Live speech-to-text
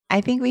I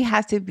think we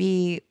have to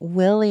be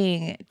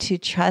willing to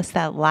trust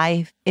that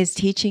life is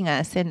teaching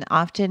us. And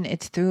often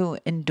it's through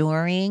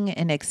enduring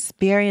and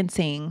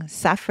experiencing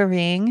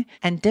suffering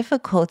and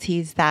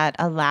difficulties that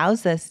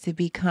allows us to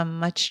become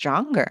much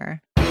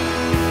stronger.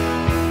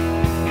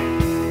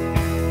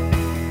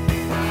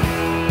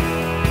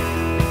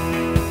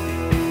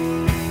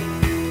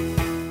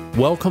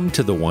 Welcome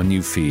to The One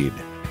You Feed.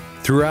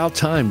 Throughout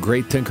time,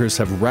 great thinkers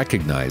have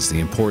recognized the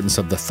importance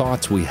of the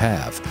thoughts we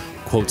have.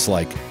 Quotes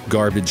like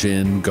garbage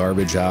in,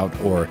 garbage out,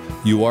 or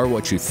you are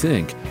what you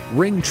think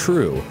ring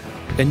true.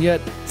 And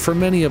yet, for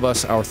many of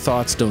us, our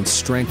thoughts don't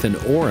strengthen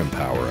or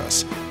empower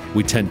us.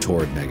 We tend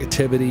toward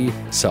negativity,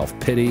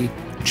 self-pity,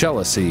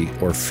 jealousy,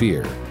 or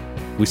fear.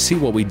 We see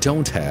what we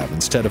don't have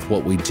instead of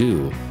what we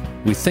do.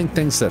 We think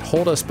things that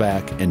hold us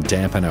back and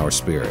dampen our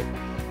spirit.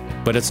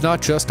 But it's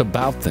not just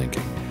about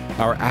thinking.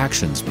 Our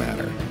actions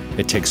matter.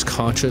 It takes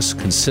conscious,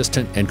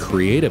 consistent, and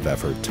creative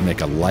effort to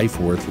make a life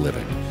worth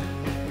living.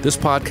 This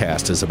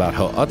podcast is about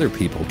how other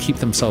people keep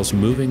themselves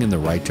moving in the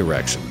right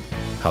direction,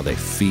 how they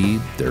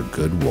feed their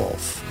good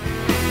wolf.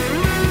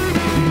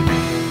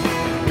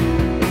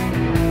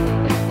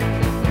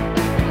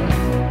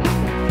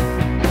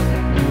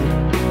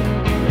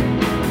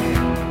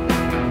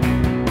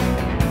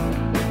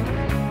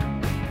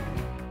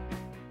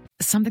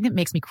 Something that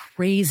makes me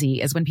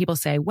crazy is when people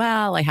say,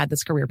 well, I had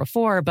this career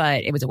before,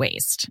 but it was a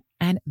waste.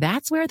 And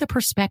that's where the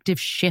perspective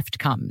shift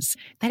comes,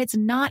 that it's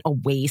not a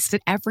waste,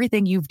 that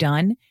everything you've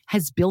done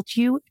has built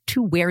you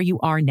to where you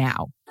are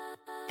now.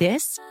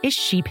 This is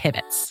She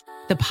Pivots,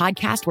 the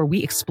podcast where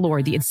we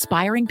explore the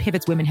inspiring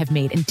pivots women have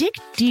made and dig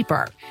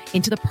deeper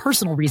into the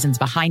personal reasons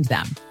behind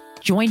them.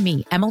 Join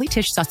me, Emily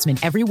Tish Sussman,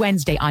 every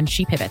Wednesday on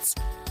She Pivots.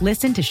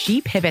 Listen to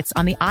She Pivots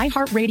on the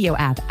iHeartRadio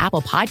app,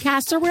 Apple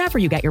Podcasts, or wherever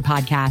you get your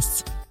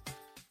podcasts.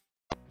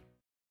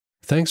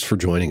 Thanks for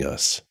joining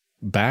us.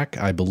 Back,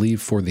 I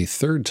believe, for the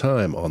third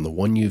time on the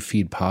One You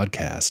Feed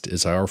podcast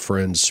is our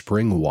friend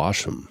Spring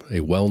Washam,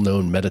 a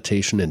well-known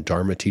meditation and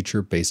Dharma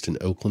teacher based in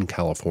Oakland,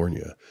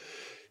 California.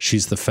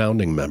 She's the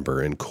founding member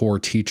and core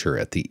teacher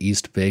at the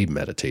East Bay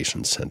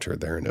Meditation Center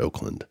there in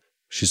Oakland.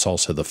 She's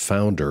also the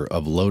founder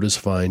of Lotus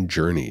Vine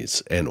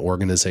Journeys, an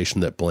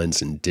organization that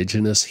blends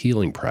indigenous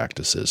healing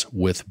practices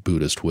with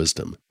Buddhist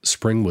wisdom.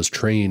 Spring was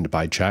trained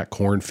by Jack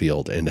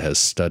Kornfield and has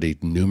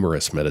studied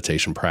numerous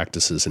meditation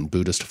practices in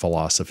Buddhist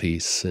philosophy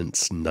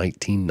since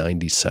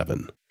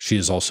 1997. She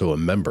is also a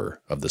member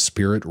of the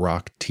Spirit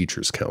Rock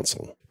Teachers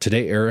Council.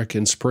 Today, Eric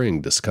and Spring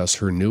discuss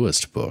her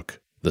newest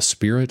book, The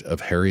Spirit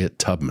of Harriet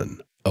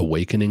Tubman,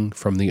 Awakening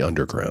from the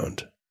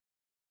Underground.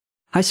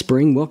 Hi,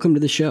 Spring. Welcome to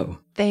the show.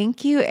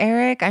 Thank you,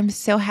 Eric. I'm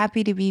so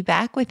happy to be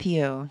back with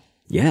you.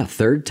 Yeah,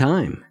 third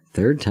time.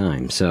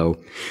 So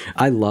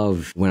I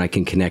love when I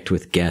can connect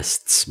with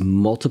guests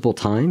multiple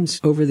times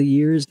over the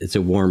years. It's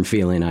a warm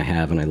feeling I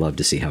have, and I love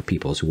to see how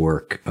people's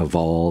work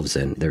evolves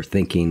and their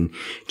thinking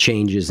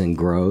changes and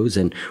grows.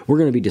 And we're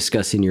going to be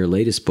discussing your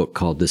latest book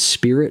called The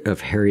Spirit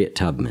of Harriet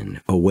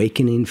Tubman,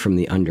 Awakening from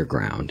the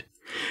Underground.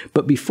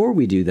 But before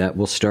we do that,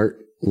 we'll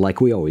start, like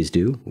we always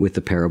do, with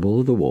the parable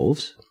of the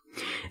wolves.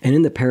 And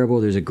in the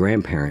parable, there's a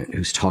grandparent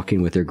who's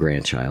talking with their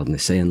grandchild, and they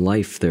say in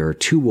life there are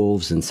two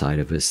wolves inside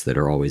of us that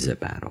are always at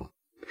battle.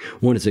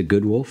 One is a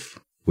good wolf,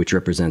 which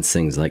represents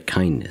things like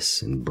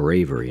kindness and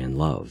bravery and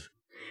love.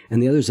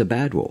 And the other is a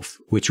bad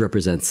wolf, which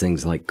represents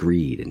things like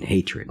greed and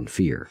hatred and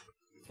fear.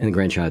 And the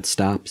grandchild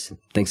stops,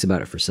 thinks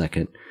about it for a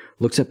second,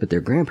 looks up at their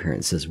grandparent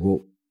and says,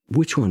 well,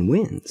 which one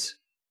wins?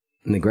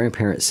 And the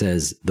grandparent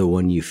says, the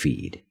one you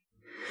feed.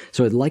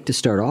 So I'd like to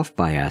start off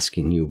by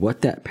asking you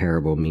what that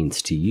parable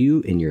means to you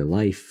in your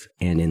life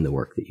and in the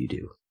work that you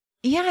do.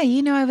 Yeah,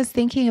 I was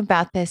thinking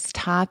about this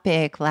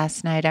topic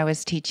last night. I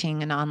was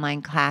teaching an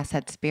online class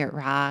at Spirit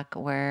Rock,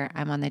 where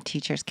I'm on the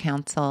Teachers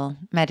Council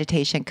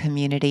meditation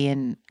community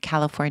in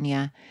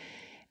California.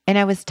 And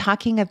I was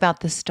talking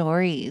about the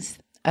stories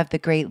of the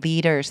great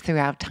leaders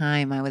throughout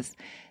time. I was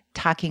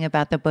talking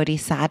about the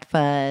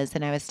bodhisattvas,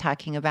 and I was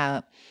talking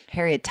about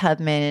Harriet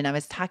Tubman, and I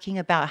was talking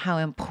about how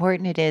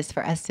important it is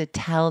for us to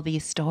tell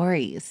these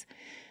stories.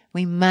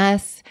 We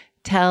must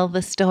tell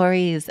the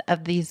stories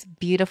of these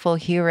beautiful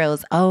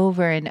heroes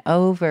over and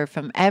over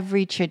from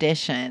every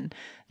tradition,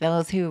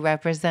 those who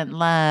represent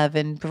love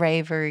and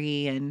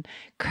bravery and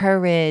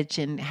courage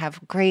and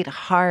have great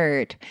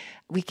heart.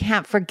 We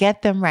can't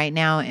forget them right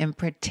now, and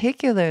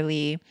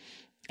particularly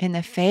in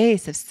the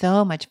face of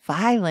so much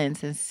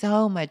violence and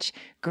so much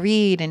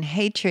greed and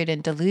hatred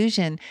and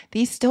delusion.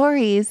 These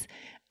stories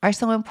are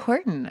so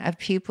important of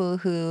people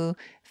who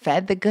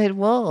fed the good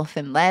wolf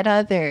and led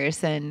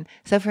others. And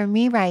so for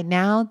me right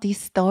now, these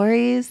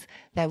stories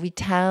that we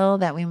tell,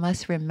 that we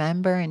must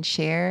remember and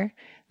share,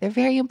 they're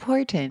very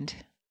important.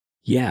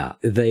 Yeah,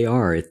 they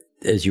are.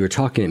 As you were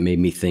talking, it made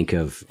me think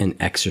of an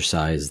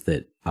exercise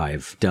that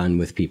I've done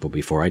with people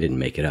before. I didn't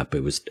make it up.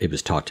 It was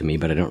taught to me,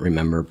 but I don't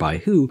remember by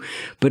who.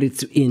 But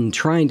it's in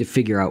trying to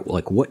figure out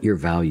like what your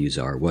values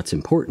are, what's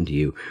important to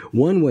you.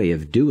 One way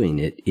of doing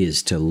it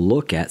is to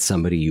look at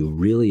somebody you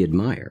really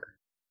admire.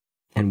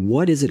 And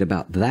what is it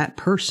about that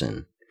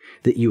person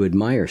that you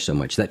admire so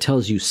much. That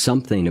tells you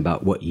something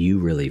about what you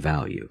really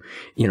value,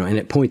 and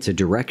it points a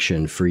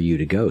direction for you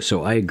to go.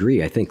 So I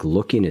agree. I think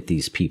looking at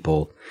these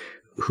people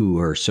who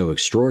are so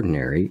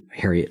extraordinary,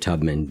 Harriet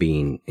Tubman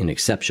being an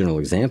exceptional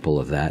example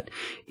of that,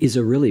 is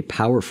a really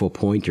powerful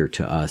pointer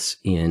to us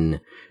in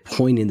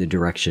pointing the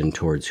direction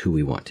towards who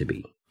we want to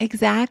be.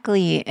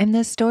 Exactly. And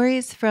the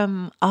stories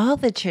from all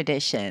the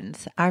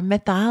traditions, our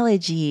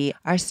mythology,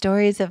 our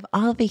stories of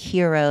all the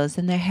heroes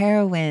and the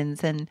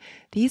heroines. And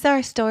these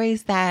are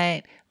stories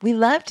that we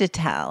love to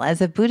tell. As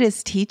a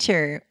Buddhist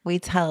teacher, we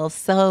tell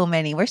so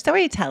many. We're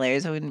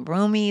storytellers.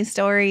 Rumi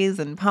stories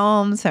and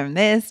poems from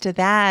this to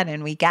that.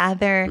 And we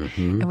gather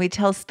and we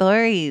tell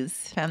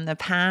stories from the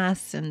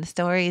past and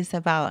stories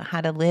about how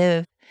to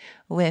live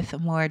with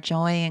more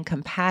joy and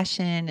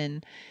compassion.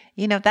 And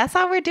that's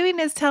all we're doing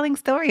is telling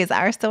stories,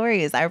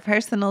 our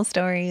personal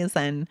stories.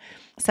 And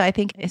so I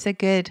think it's a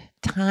good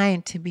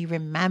time to be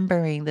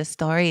remembering the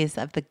stories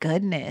of the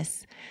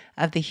goodness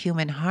of the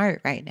human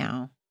heart right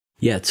now.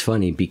 Yeah, it's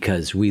funny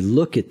because we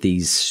look at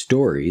these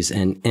stories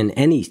and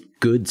any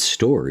good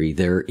story,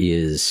 there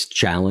is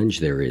challenge,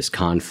 there is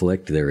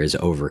conflict, there is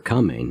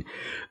overcoming.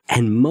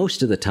 And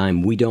most of the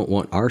time, we don't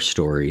want our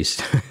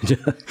stories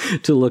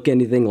to look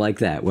anything like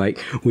that,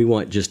 right? We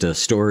want just a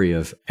story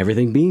of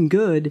everything being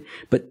good,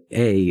 but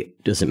A,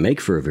 doesn't make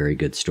for a very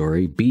good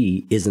story,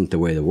 B, isn't the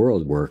way the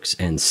world works,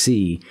 and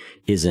C,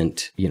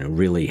 isn't,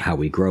 really how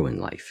we grow in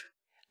life.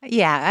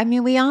 Yeah, I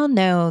mean, we all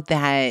know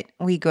that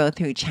we go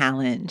through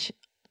challenge,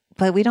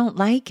 but we don't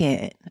like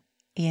it.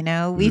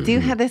 We do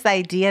have this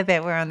idea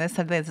that we're on this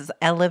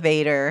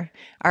elevator.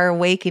 Our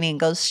awakening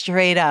goes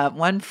straight up,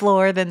 one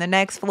floor, then the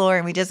next floor,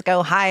 and we just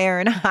go higher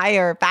and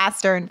higher,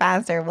 faster and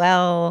faster.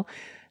 Well,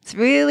 it's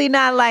really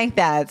not like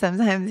that.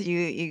 Sometimes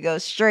you go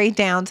straight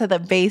down to the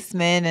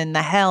basement and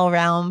the hell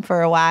realm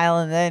for a while,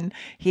 and then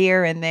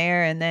here and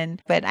there.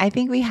 But I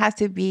think we have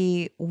to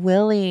be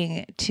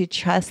willing to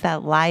trust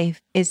that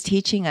life is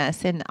teaching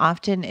us. And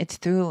often it's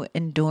through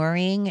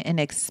enduring and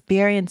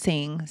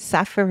experiencing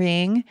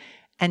suffering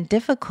and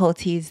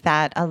difficulties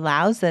that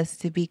allows us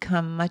to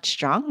become much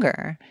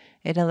stronger.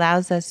 It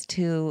allows us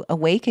to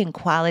awaken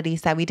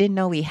qualities that we didn't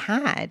know we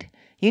had.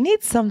 You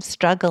need some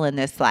struggle in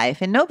this life,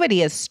 and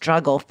nobody is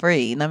struggle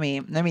free. Let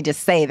me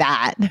just say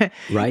that.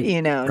 Right.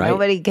 Right.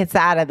 Nobody gets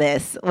out of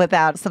this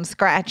without some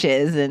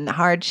scratches and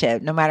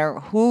hardship, no matter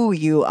who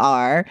you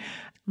are.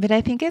 But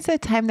I think it's a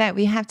time that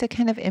we have to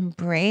kind of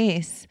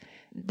embrace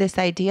this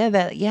idea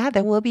that,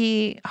 there will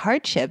be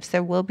hardships,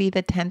 there will be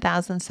the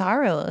 10,000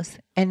 sorrows.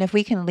 And if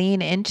we can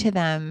lean into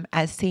them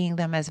as seeing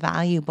them as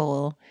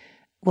valuable,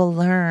 we'll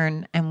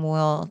learn and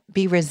we'll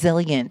be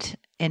resilient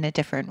in a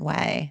different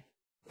way.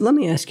 Let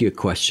me ask you a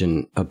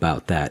question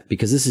about that,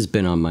 because this has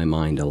been on my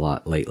mind a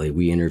lot lately.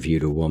 We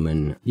interviewed a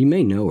woman, you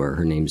may know her.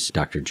 Her name's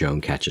Dr. Joan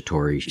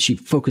Cacciatore. She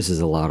focuses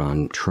a lot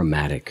on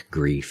traumatic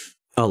grief.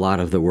 A lot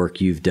of the work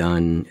you've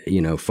done,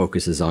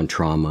 focuses on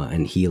trauma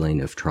and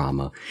healing of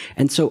trauma.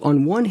 And so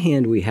on one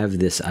hand, we have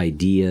this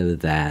idea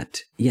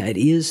that, it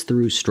is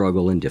through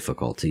struggle and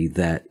difficulty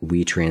that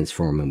we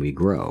transform and we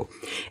grow.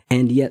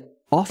 And yet,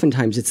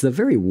 oftentimes, it's the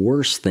very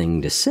worst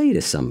thing to say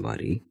to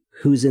somebody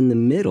who's in the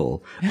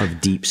middle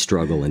of deep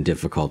struggle and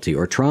difficulty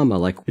or trauma.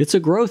 Like, it's a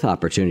growth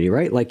opportunity,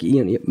 right? Like,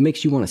 it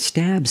makes you want to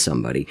stab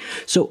somebody.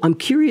 So I'm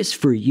curious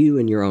for you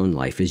in your own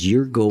life, as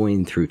you're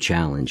going through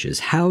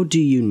challenges, how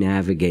do you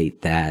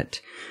navigate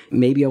that?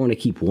 Maybe I want to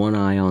keep one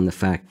eye on the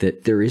fact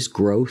that there is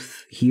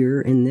growth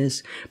here in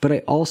this, but I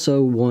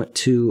also want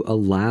to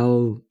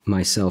allow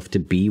myself to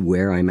be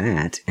where I'm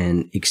at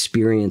and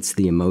experience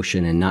the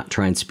emotion and not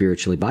try and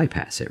spiritually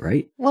bypass it,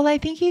 right? Well, I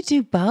think you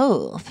do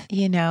both.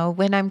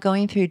 When I'm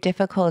going through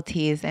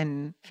difficulties,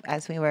 and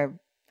as we were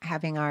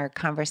having our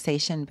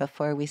conversation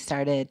before we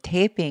started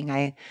taping,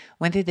 I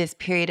went through this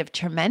period of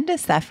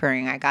tremendous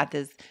suffering. I got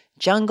this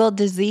jungle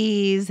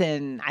disease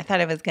and I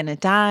thought I was going to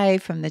die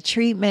from the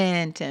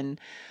treatment and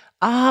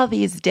all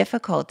these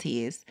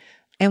difficulties.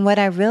 And what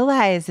I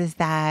realized is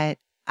that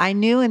I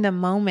knew in the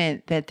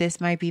moment that this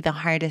might be the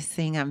hardest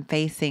thing I'm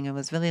facing. It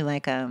was really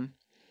like a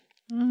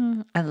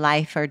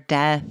life or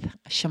death,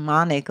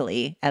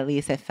 shamanically, at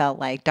least it felt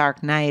like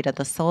dark night of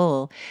the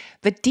soul.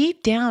 But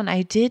deep down,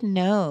 I did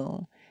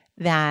know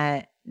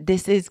that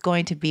this is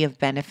going to be of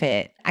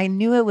benefit. I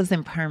knew it was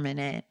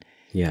impermanent.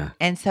 Yeah.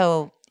 And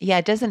so,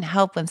 it doesn't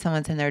help when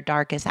someone's in their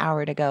darkest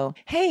hour to go,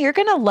 hey, you're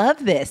going to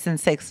love this in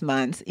 6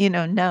 months.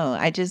 No,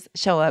 I just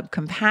show up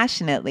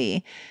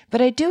compassionately. But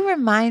I do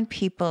remind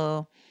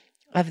people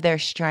of their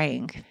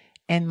strength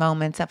in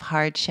moments of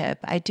hardship.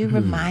 I do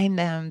remind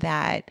them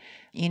that,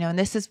 and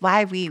this is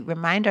why we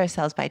remind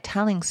ourselves by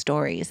telling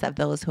stories of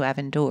those who have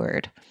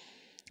endured.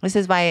 This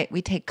is why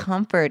we take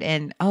comfort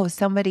in,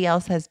 somebody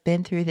else has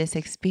been through this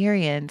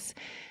experience.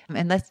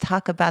 And let's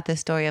talk about the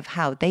story of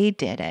how they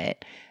did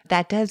it.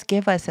 That does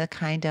give us a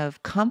kind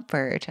of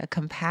comfort, a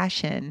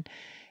compassion.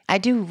 I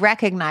do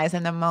recognize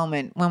in the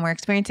moment when we're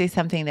experiencing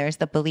something, there's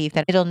the belief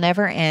that it'll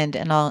never end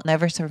and I'll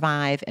never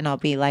survive and I'll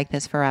be like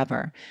this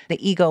forever.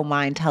 The ego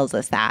mind tells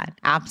us that.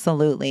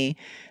 Absolutely.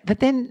 But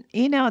then,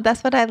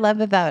 that's what I love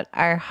about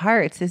our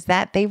hearts is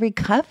that they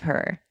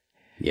recover.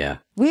 Yeah.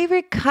 We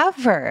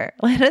recover.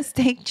 Let us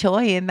take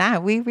joy in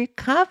that. We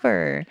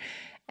recover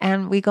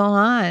and we go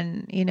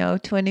on,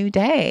 to a new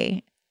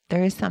day.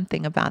 There is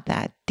something about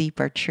that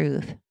deeper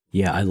truth.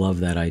 Yeah, I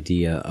love that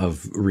idea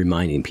of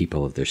reminding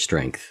people of their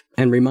strength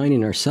and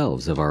reminding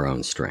ourselves of our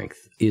own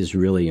strength is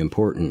really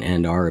important,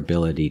 and our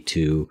ability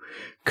to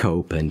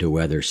cope and to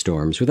weather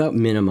storms without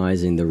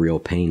minimizing the real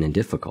pain and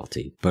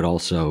difficulty, but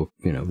also,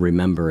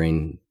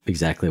 remembering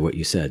exactly what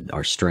you said,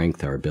 our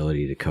strength, our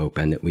ability to cope,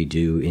 and that we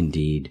do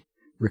indeed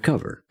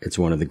recover. It's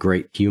one of the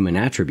great human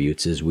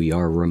attributes is we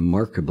are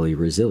remarkably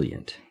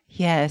resilient.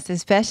 Yes,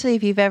 especially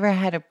if you've ever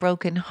had a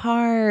broken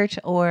heart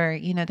or,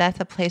 that's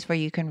a place where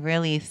you can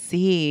really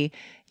see,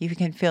 you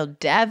can feel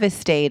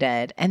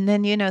devastated. And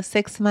then,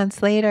 6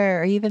 months later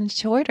or even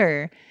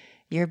shorter,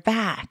 you're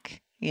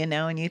back,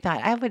 and you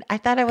thought, I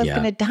thought I was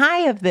going to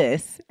die of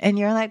this. And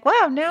you're like,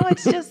 wow, no,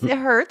 it's just, it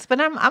hurts, but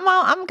I'm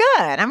good.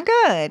 I'm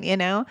good,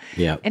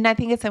 Yeah. And I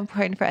think it's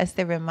important for us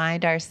to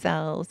remind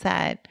ourselves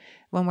that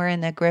when we're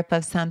in the grip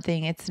of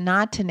something, it's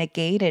not to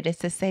negate it. It's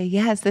to say,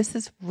 yes, this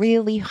is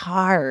really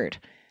hard.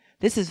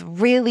 This is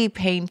really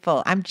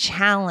painful. I'm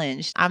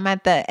challenged. I'm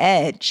at the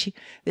edge.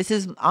 This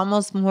is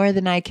almost more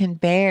than I can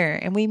bear.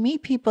 And we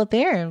meet people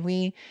there and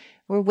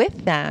we're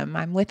with them.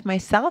 I'm with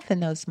myself in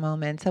those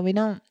moments. So we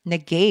don't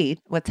negate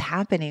what's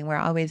happening. We're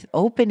always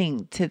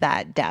opening to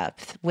that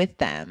depth with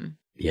them.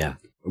 Yeah.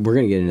 We're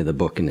going to get into the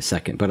book in a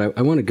second, but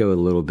I want to go a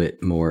little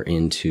bit more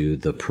into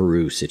the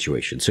Peru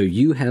situation. So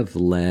you have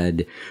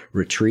led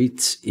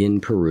retreats in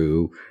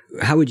Peru.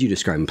 How would you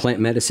describe them? Plant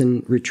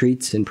medicine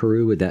retreats in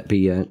Peru? Would that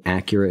be an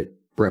accurate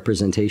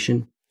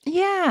representation?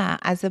 Yeah.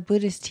 As a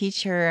Buddhist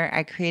teacher,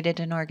 I created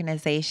an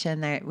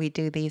organization that we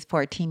do these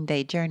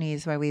 14-day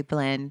journeys where we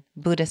blend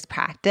Buddhist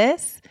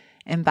practice,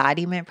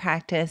 embodiment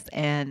practice,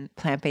 and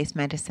plant-based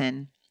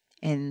medicine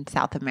in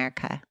South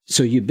America.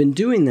 So you've been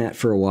doing that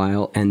for a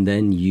while, and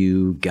then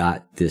you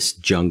got this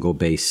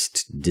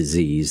jungle-based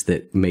disease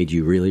that made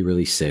you really,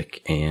 really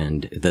sick,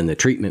 and then the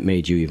treatment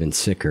made you even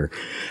sicker.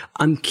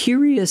 I'm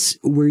curious,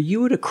 were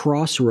you at a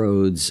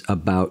crossroads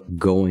about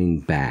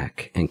going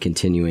back and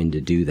continuing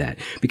to do that?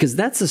 Because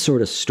that's the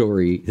sort of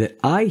story that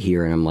I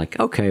hear, and I'm like,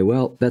 okay,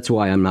 well, that's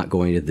why I'm not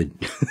going to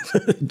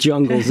the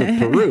jungles of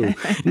Peru.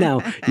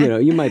 Now,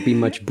 you might be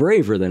much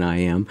braver than I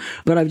am,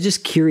 but I'm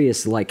just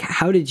curious, like,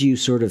 how did you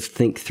sort of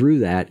think through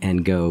that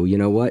and go, you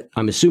know what?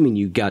 I'm assuming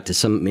you got to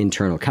some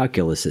internal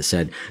calculus that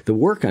said the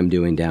work I'm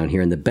doing down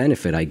here and the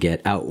benefit I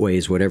get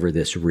outweighs whatever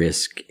this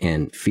risk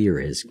and fear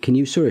is. Can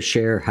you sort of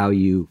share how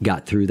you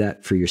got through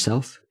that for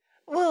yourself?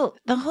 Well,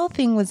 the whole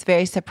thing was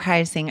very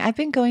surprising. I've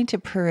been going to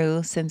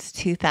Peru since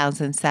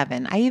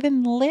 2007. I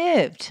even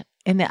lived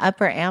in the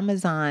upper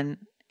Amazon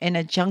in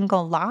a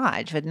jungle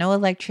lodge with no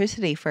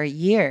electricity for a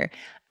year.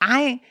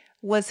 I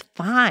was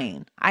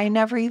fine. I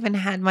never even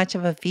had much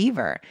of a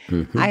fever.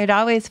 Mm-hmm. I had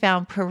always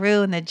found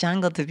Peru in the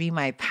jungle to be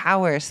my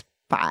power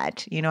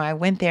spot. I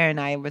went there and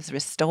I was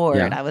restored.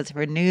 Yeah. I was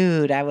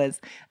renewed.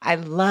 I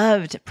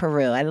loved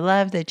Peru. I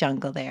loved the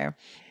jungle there.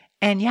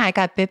 And I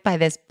got bit by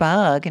this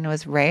bug and it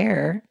was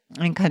rare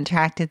and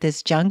contracted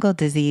this jungle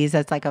disease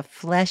that's like a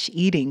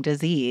flesh-eating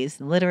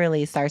disease.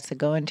 Literally starts to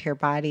go into your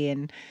body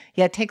and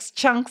it takes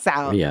chunks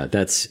out. Yeah,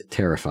 that's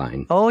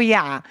terrifying. Oh,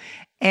 yeah.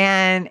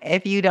 And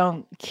if you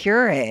don't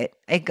cure it,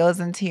 it goes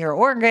into your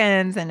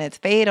organs and it's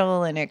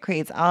fatal and it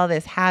creates all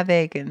this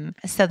havoc. And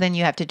so then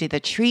you have to do the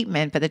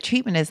treatment, but the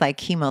treatment is like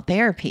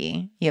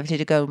chemotherapy. You have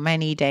to go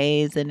many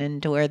days and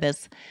endure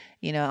this,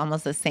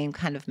 almost the same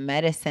kind of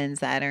medicines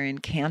that are in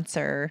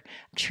cancer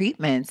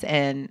treatments.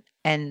 And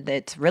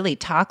it's really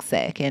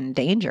toxic and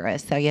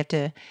dangerous. So you have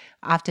to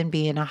often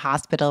be in a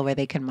hospital where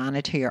they can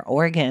monitor your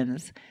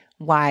organs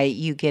why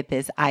you get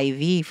this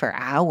IV for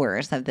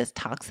hours of this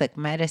toxic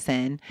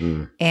medicine.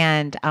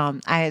 And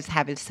I was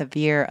having a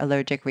severe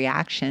allergic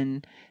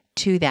reaction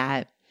to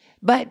that.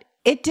 But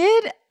it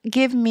did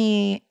give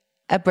me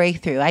a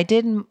breakthrough. I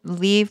didn't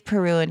leave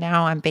Peru and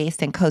now I'm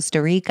based in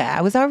Costa Rica.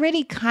 I was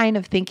already kind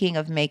of thinking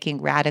of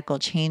making radical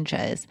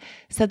changes.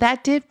 So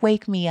that did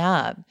wake me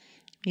up.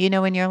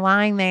 When you're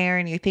lying there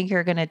and you think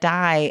you're going to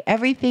die,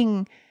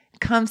 everything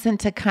comes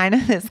into kind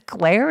of this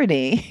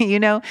clarity,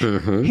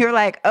 mm-hmm. You're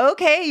like,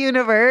 okay,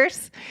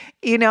 universe,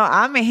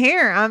 I'm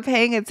here, I'm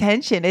paying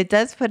attention. It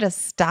does put a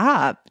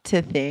stop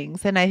to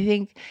things. And I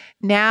think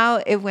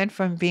now it went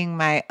from being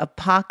my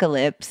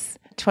apocalypse.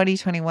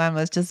 2021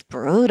 was just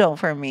brutal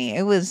for me.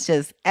 It was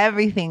just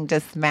everything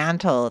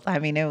dismantled. I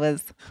mean, it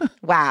was,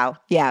 wow.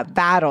 Yeah.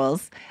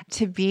 Battles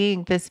to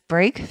being this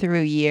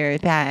breakthrough year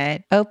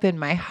that opened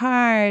my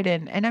heart.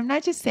 And I'm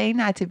not just saying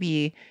that to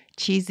be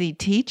cheesy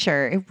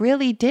teacher. It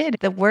really did.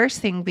 The worst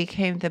thing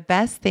became the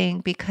best thing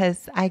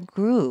because I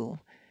grew.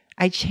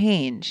 I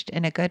changed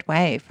in a good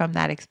way from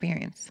that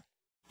experience.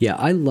 Yeah,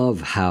 I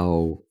love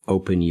how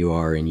open you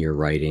are in your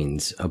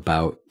writings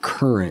about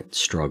current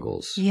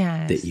struggles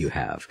that you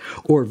have,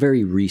 or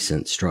very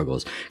recent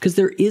struggles. Because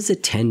there is a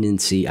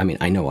tendency, I mean,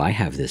 I know I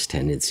have this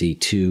tendency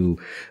to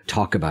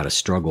talk about a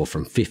struggle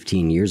from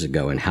 15 years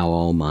ago and how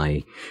all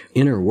my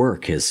inner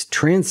work has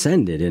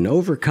transcended and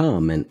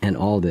overcome and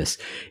all this.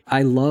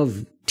 I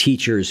love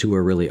teachers who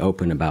are really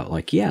open about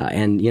like, yeah,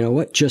 and you know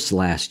what? Just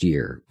last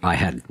year, I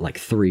had like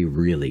 3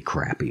 really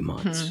crappy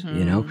months,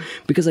 you know,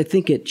 because I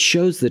think it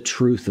shows the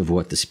truth of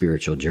what the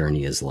spiritual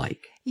journey is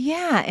like.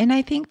 Yeah. And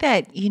I think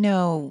that, you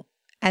know,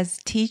 as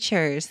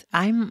teachers,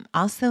 I'm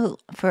also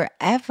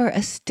forever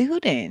a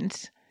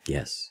student.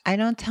 Yes. I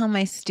don't tell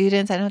my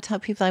students, I don't tell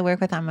people I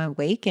work with, I'm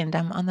awakened.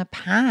 I'm on the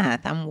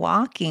path. I'm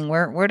walking.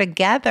 We're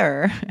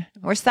together.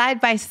 We're side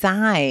by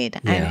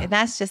side. Yeah. And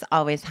that's just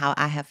always how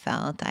I have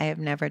felt. I have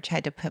never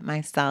tried to put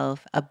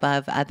myself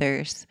above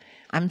others.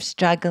 I'm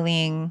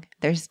struggling.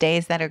 There's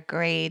days that are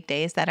great,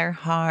 days that are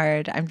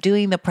hard. I'm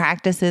doing the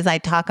practices I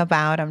talk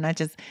about. I'm not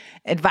just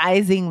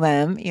advising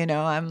them, you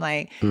know, I'm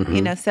like,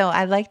 you know, so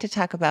I like to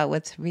talk about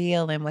what's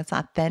real and what's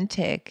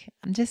authentic.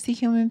 I'm just a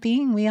human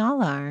being. We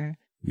all are.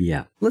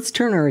 Yeah. Let's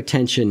turn our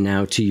attention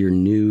now to your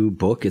new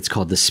book. It's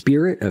called The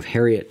Spirit of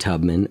Harriet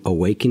Tubman,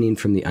 Awakening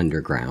from the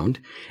Underground.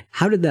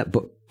 How did that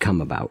book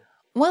come about?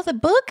 Well, the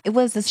book, it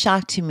was a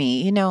shock to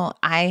me. You know,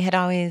 I had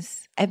always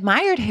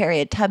admired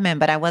Harriet Tubman,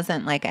 but I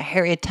wasn't like a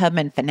Harriet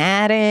Tubman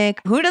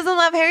fanatic. Who doesn't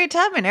love Harriet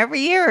Tubman? Every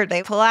year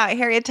they pull out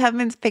Harriet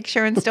Tubman's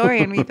picture and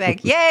story and we'd be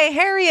like, yay,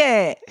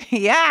 Harriet.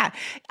 Yeah.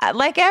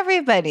 Like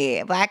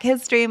everybody, Black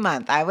History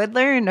Month, I would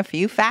learn a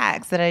few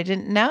facts that I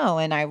didn't know.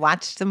 And I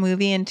watched the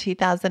movie in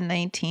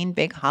 2019,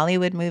 big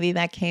Hollywood movie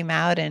that came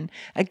out. And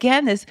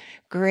again, this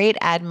great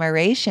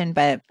admiration,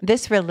 but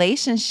this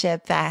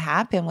relationship that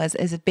happened was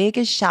as big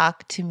a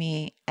shock to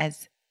me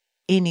as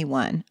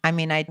anyone. I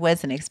mean, I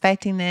wasn't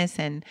expecting this.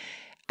 And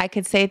I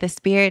could say the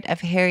spirit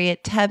of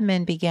Harriet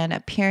Tubman began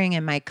appearing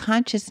in my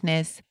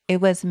consciousness.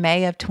 It was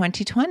May of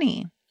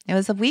 2020. It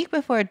was a week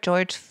before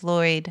George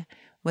Floyd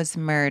was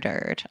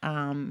murdered.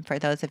 For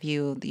those of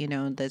you, you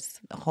know, this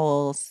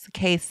whole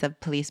case of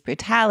police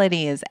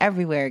brutality is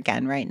everywhere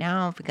again right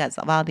now because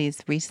of all these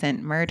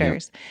recent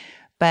murders. Yep.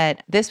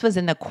 But this was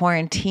in the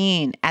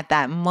quarantine, at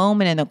that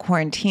moment in the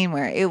quarantine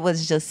where it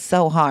was just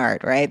so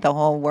hard, right? The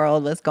whole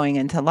world was going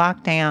into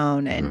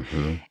lockdown.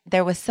 And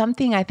there was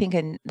something, I think,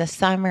 in the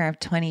summer of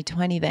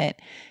 2020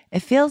 that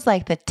it feels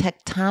like the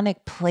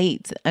tectonic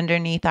plates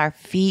underneath our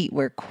feet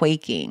were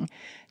quaking.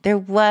 There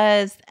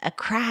was a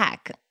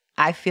crack,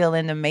 I feel,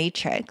 in the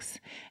matrix.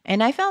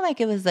 And I felt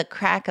like it was a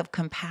crack of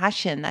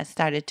compassion that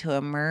started to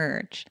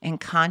emerge in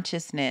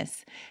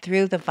consciousness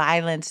through the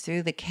violence,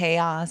 through the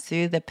chaos,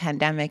 through the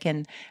pandemic.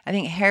 And I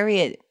think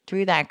Harriet,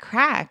 through that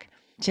crack,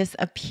 just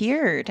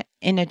appeared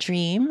in a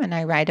dream. And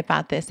I write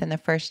about this in the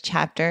first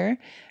chapter.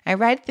 I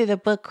write through the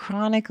book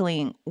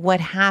chronicling what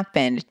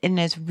happened in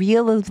as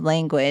real of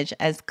language,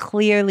 as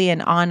clearly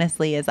and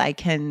honestly as I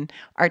can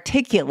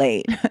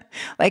articulate.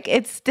 Like,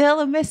 it's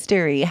still a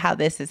mystery how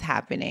this is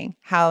happening,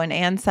 how an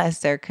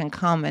ancestor can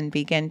come and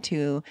begin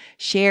to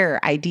share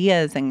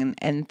ideas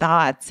and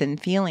thoughts and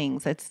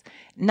feelings. It's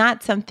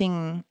not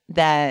something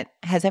that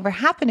has ever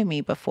happened to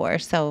me before.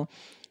 So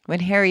when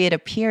Harriet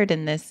appeared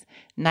in this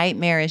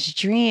nightmarish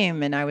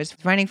dream and I was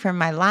running for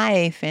my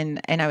life and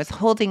I was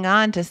holding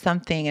on to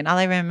something and all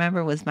I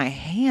remember was my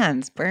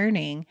hands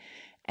burning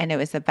and it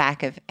was the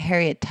back of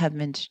Harriet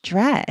Tubman's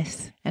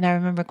dress. And I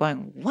remember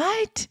going,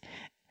 what?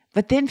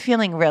 But then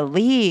feeling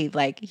relieved,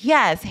 like,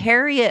 yes,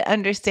 Harriet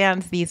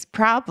understands these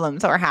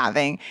problems we're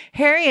having.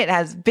 Harriet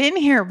has been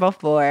here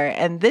before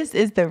and this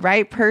is the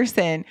right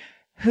person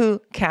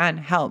who can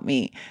help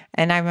me.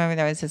 And I remember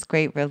there was this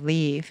great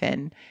relief.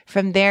 And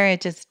from there,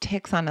 it just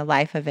takes on a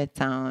life of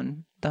its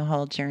own, the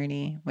whole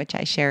journey, which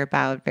I share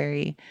about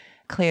very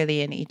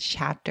clearly in each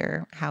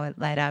chapter, how it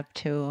led up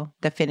to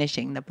the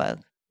finishing the book.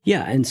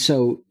 Yeah. And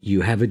so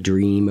you have a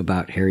dream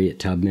about Harriet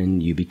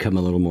Tubman. You become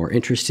a little more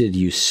interested.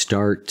 You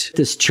start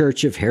this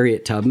Church of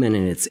Harriet Tubman,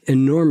 and it's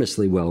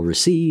enormously well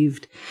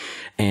received.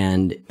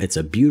 And it's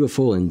a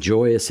beautiful and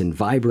joyous and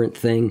vibrant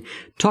thing.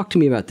 Talk to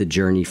me about the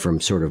journey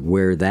from sort of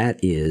where that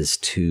is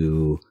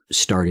to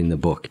starting the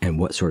book and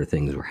what sort of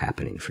things were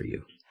happening for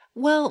you.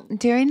 Well,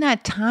 during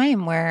that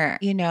time where,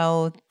 you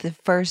know, the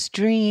first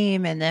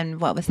dream and then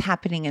what was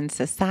happening in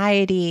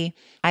society,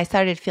 I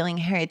started feeling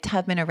Harriet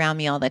Tubman around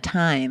me all the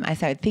time. I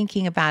started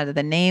thinking about it.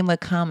 The name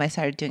would come. I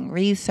started doing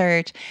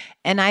research.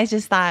 And I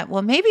just thought,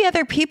 well, maybe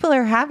other people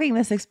are having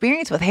this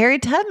experience with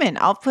Harriet Tubman.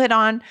 I'll put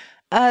on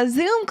a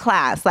Zoom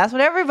class. That's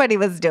what everybody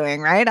was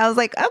doing, right? I was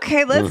like,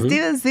 okay, let's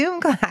do a Zoom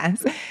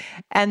class.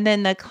 And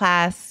then the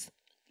class,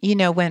 you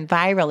know, went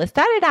viral. It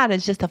started out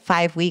as just a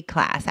 5-week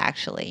class,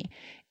 actually.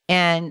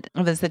 And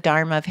it was the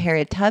Dharma of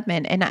Harriet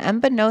Tubman. And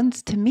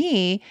unbeknownst to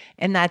me,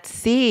 in that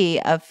sea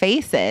of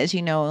faces,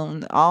 you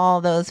know,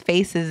 all those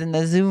faces in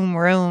the Zoom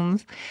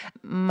rooms,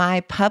 my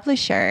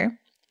publisher,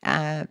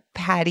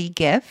 Patty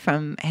Giff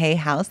from Hay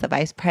House, the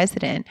vice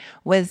president,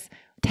 was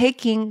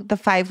taking the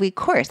 5-week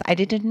course. I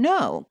didn't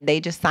know. They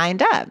just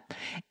signed up.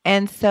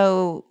 And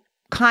so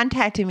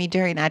contacted me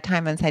during that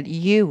time and said,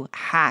 you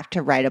have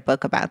to write a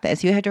book about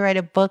this. You have to write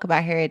a book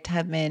about Harriet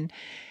Tubman.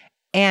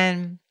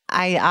 And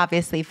I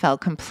obviously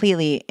felt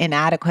completely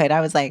inadequate.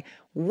 I was like,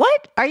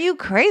 what? Are you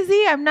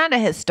crazy? I'm not a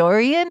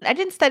historian. I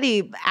didn't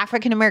study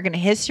African American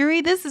history.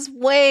 This is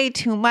way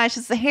too much.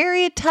 It's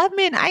Harriet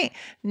Tubman. I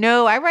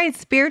write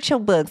spiritual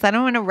books. I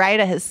don't want to write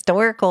a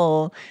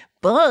historical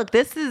book.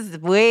 This is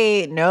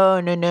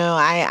no.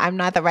 I'm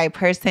not the right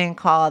person.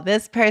 Call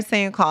this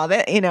person, call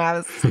that. I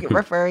was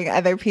referring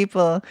other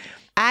people.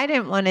 I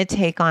didn't want to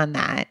take on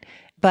that.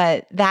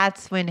 But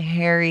that's when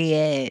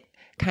Harriet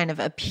kind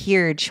of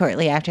appeared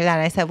shortly after that.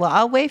 I said, well,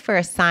 I'll wait for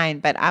a sign,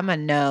 but I'm a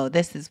no.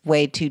 This is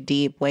way too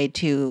deep, way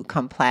too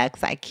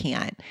complex. I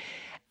can't.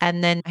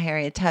 And then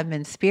Harriet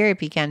Tubman's spirit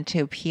began to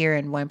appear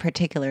in one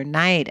particular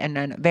night, and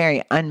a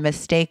very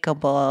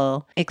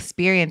unmistakable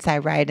experience I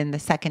write in the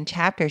second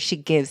chapter. She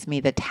gives me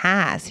the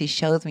task. She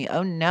shows me,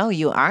 oh no,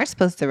 you are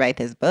supposed to write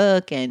this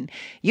book, and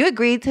you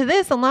agreed to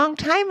this a long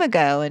time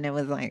ago. And it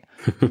was like,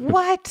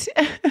 what?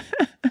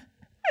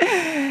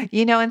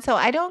 And so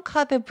I don't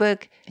call the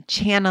book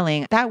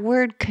channeling. That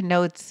word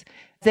connotes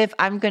as if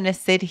I'm going to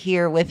sit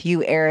here with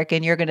you, Eric,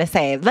 and you're going to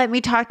say, let me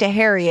talk to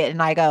Harriet.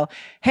 And I go,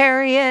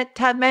 Harriet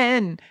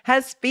Tubman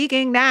has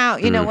speaking now.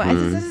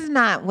 This is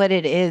not what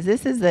it is.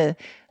 This is a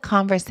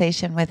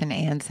conversation with an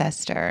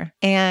ancestor.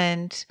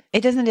 And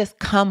it doesn't just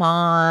come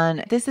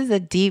on. This is a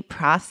deep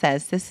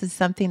process. This is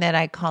something that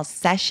I call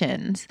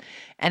sessions.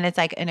 And it's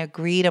like an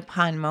agreed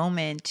upon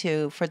moment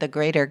for the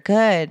greater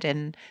good.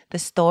 And the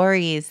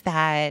stories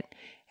that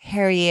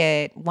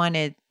Harriet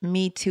wanted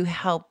me to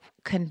help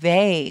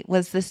convey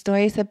was the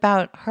stories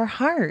about her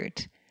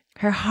heart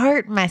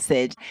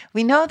message.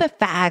 We know the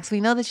facts.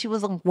 We know that she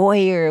was a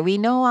warrior. We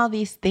know all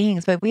these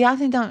things, but we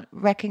often don't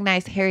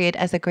recognize Harriet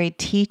as a great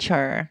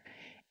teacher.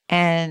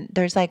 And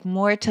there's like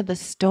more to the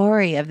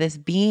story of this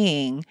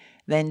being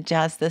than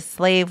just the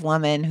slave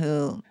woman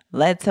who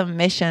led some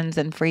missions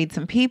and freed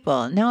some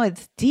people. No,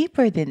 it's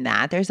deeper than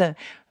that. There's a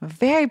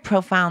very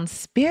profound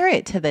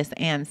spirit to this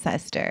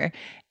ancestor.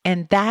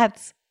 And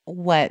that's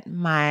what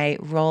my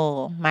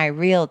role, my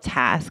real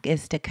task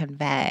is to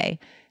convey,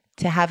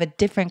 to have a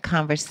different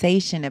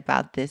conversation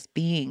about this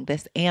being,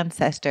 this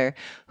ancestor,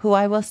 who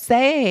I will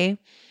say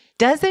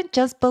doesn't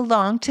just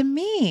belong to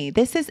me.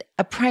 This is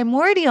a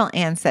primordial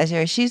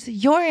ancestor. She's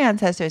your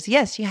ancestors.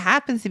 Yes, she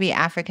happens to be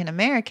African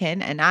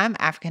American, and I'm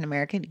African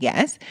American,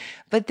 yes,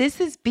 but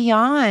this is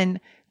beyond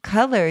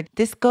color.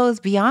 This goes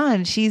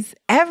beyond. She's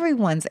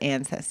everyone's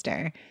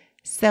ancestor.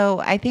 So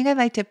I think I'd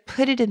like to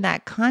put it in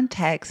that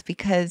context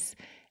because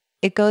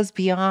it goes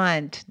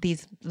beyond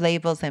these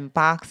labels and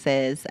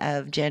boxes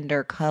of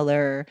gender,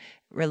 color,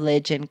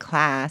 religion,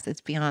 class. It's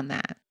beyond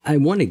that. I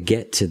want to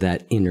get to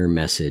that inner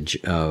message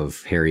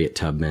of Harriet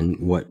Tubman,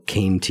 what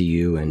came to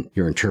you and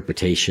your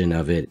interpretation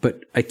of it.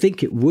 But I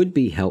think it would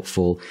be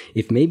helpful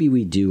if maybe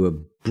we do a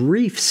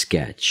brief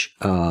sketch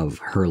of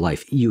her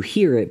life. You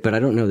hear it, but I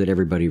don't know that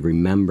everybody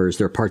remembers.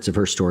 There are parts of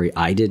her story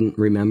I didn't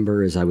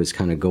remember as I was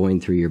kind of going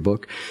through your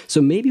book.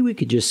 So maybe we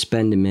could just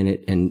spend a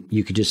minute and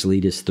you could just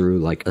lead us through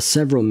like a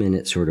several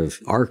minute sort of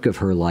arc of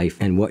her life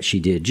and what she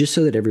did, just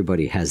so that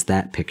everybody has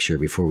that picture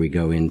before we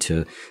go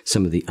into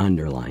some of the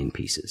underlying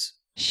pieces.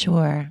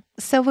 Sure.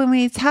 So when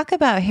we talk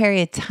about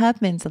Harriet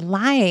Tubman's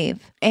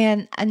life,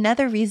 and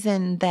another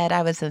reason that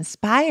I was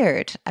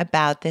inspired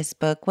about this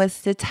book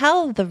was to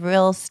tell the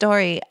real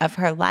story of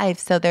her life.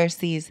 So there's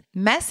these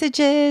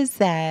messages,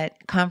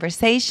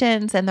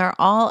 conversations, and they're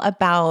all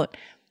about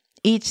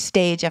each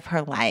stage of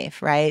her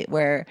life, right?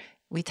 Where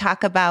we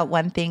talk about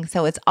one thing.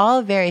 So it's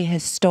all very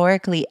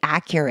historically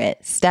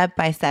accurate, step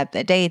by step,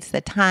 the dates,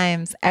 the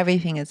times,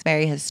 everything is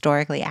very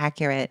historically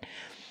accurate.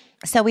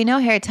 So we know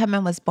Harriet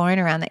Tubman was born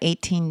around the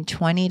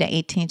 1820 to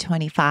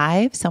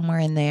 1825, somewhere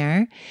in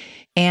there.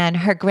 And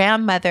her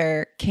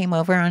grandmother came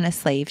over on a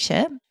slave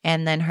ship.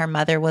 And then her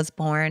mother was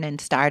born and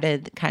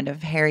started kind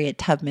of Harriet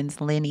Tubman's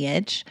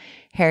lineage.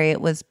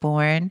 Harriet was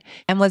born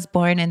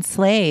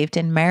enslaved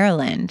in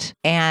Maryland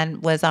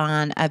and was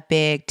on a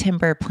big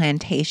timber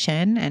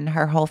plantation, and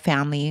her whole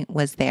family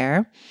was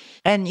there.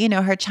 And,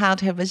 her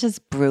childhood was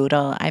just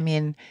brutal. I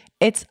mean,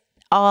 it's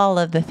all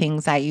of the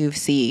things that you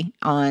see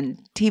on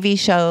TV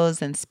shows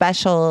and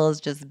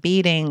specials, just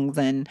beatings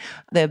and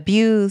the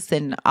abuse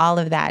and all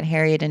of that.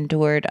 Harriet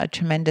endured a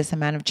tremendous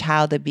amount of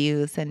child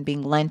abuse and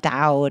being lent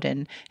out,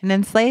 and an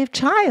enslaved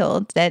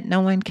child that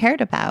no one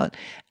cared about,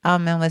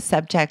 and was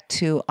subject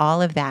to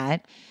all of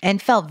that,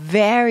 and felt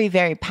very,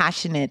 very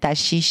passionate that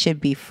she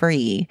should be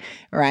free,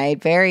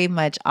 right? Very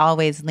much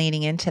always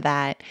leaning into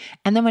that.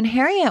 And then when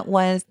Harriet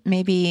was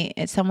maybe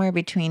somewhere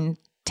between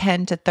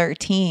 10 to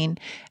 13.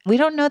 We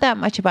don't know that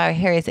much about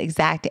Harriet's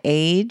exact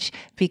age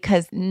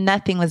because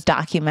nothing was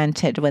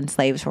documented when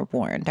slaves were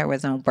born. There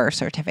was no birth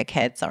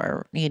certificates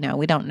or, we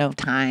don't know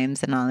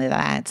times and all of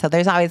that. So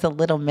there's always a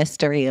little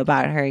mystery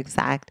about her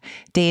exact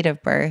date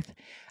of birth.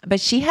 But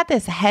she had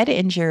this head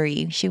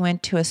injury. She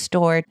went to a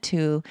store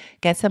to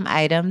get some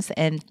items,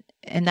 and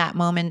In that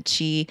moment,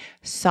 she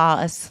saw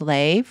a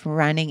slave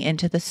running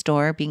into the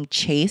store being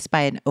chased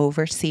by an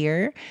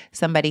overseer,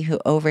 somebody who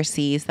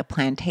oversees the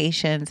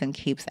plantations and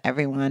keeps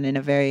everyone in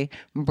a very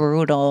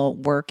brutal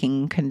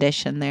working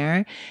condition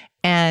there.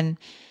 And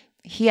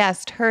he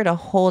asked her to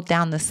hold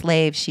down the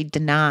slave. She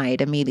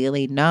denied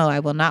immediately. No, I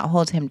will not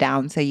hold him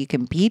down so you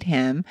can beat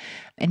him.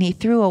 And he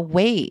threw a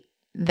weight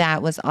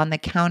that was on the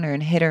counter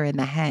and hit her in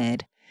the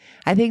head.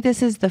 I think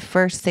this is the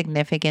first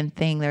significant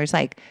thing. There's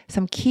like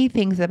some key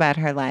things about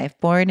her life.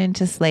 Born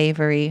into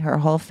slavery, her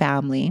whole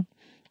family,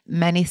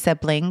 many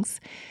siblings.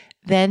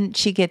 Then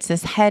she gets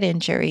this head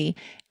injury.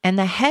 And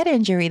the head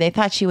injury, they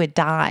thought she would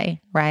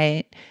die,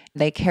 right?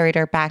 They carried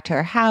her back to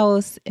her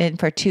house, and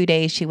for 2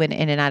 days she went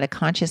in and out of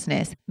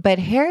consciousness. But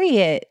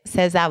Harriet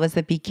says that was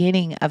the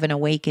beginning of an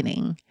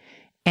awakening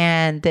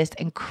and this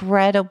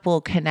incredible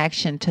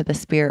connection to the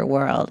spirit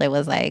world. It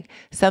was like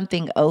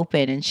something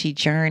open, and she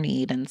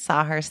journeyed and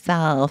saw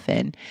herself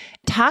and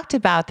talked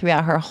about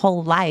throughout her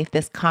whole life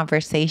this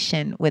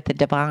conversation with the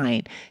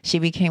divine. She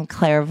became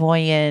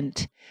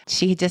clairvoyant.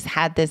 She just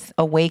had this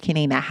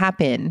awakening that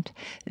happened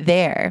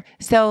there.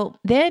 So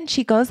then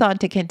she goes on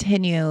to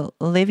continue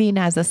living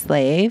as a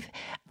slave,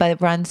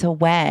 but runs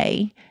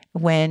away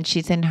when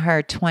she's in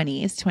her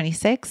 20s,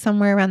 26,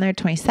 somewhere around there,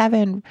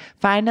 27,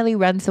 finally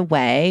runs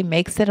away,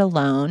 makes it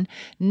alone.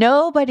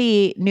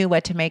 Nobody knew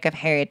what to make of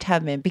Harriet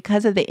Tubman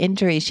because of the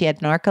injuries. She had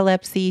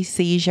narcolepsy,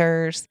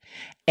 seizures,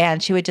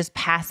 and she would just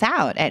pass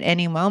out at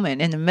any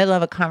moment in the middle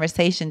of a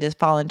conversation, just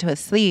fall into a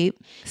sleep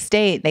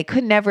state. They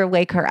could never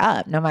wake her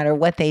up, no matter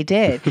what they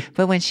did.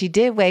 But when she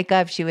did wake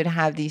up, she would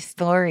have these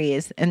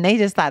stories, and they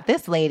just thought,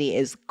 this lady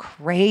is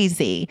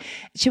crazy.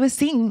 She was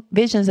seeing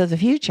visions of the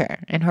future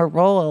and her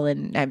role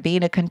and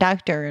being a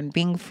conductor and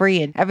being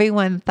free. And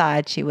everyone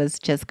thought she was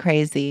just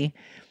crazy.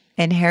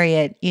 And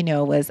Harriet,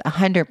 was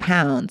 100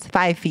 pounds,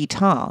 5 feet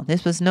tall.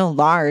 This was no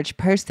large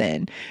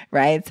person,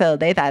 right? So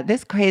they thought,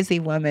 this crazy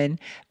woman.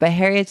 But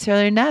Harriet, sure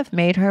enough,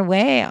 made her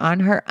way on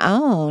her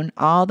own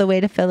all the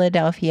way to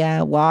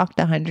Philadelphia, walked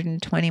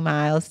 120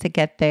 miles to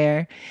get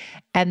there,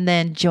 and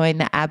then joined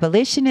the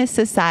Abolitionist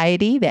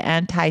Society, the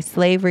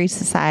Anti-Slavery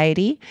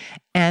Society,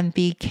 and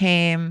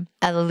became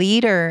a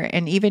leader.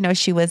 And even though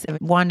she was a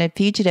wanted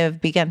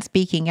fugitive, began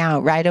speaking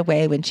out right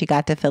away when she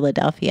got to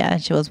Philadelphia.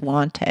 She was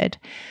wanted.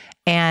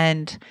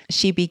 And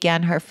she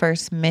began her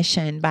first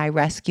mission by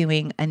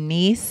rescuing a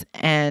niece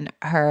and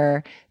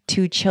her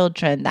 2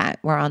 children that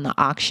were on the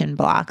auction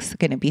blocks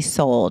going to be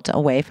sold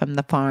away from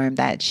the farm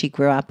that she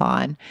grew up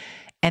on.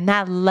 And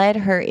that led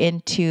her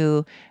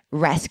into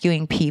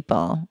rescuing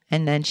people.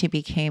 And then she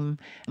became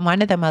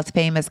one of the most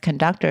famous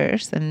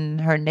conductors,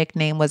 and her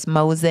nickname was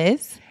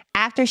Moses.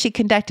 After she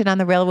conducted on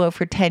the railroad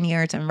for 10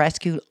 years and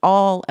rescued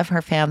all of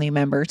her family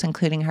members,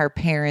 including her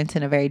parents,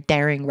 in a very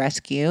daring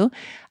rescue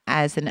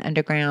as an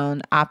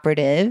underground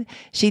operative,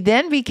 she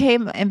then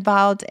became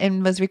involved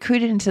and was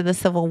recruited into the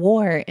Civil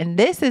War. And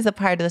this is a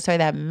part of the story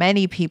that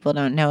many people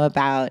don't know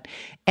about.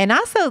 And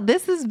also,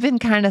 this has been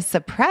kind of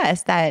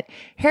suppressed, that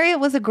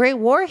Harriet was a great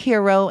war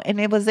hero and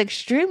it was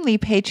extremely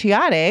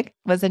patriotic,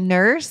 was a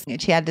nurse.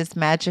 She had this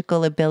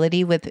magical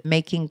ability with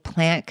making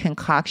plant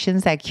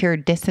concoctions that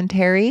cured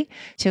dysentery.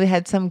 She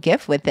had some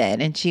gift with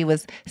it, and she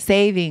was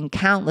saving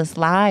countless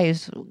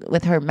lives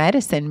with her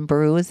medicine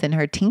brews and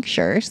her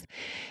tinctures.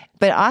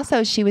 But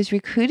also, she was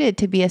recruited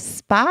to be a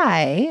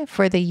spy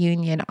for the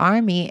Union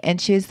Army, and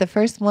she was the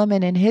first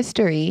woman in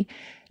history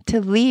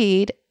to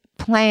lead,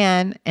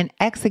 plan, and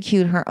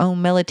execute her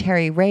own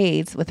military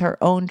raids with her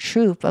own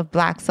troop of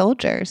Black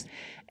soldiers,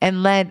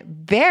 and led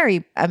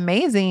very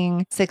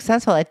amazing,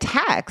 successful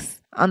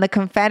attacks on the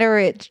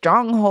Confederate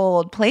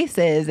stronghold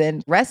places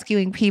and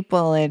rescuing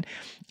people. And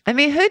I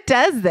mean, who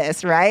does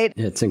this, right?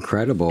 It's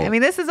incredible. I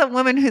mean, this is a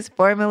woman who's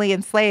formerly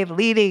enslaved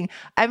leading.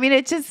 I mean,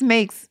 it just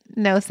makes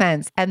no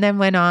sense. And then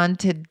went on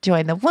to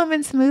join the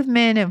women's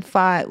movement and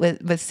fought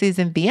with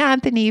Susan B.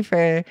 Anthony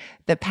for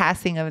the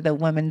passing of the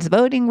Women's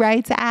Voting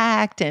Rights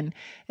Act. And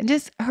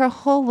just her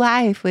whole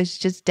life was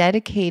just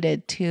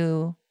dedicated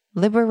to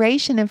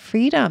liberation and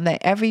freedom,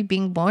 that every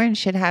being born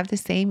should have the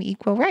same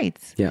equal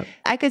rights. Yeah.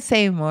 I could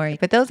say more,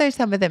 but those are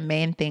some of the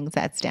main things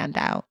that stand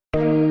out.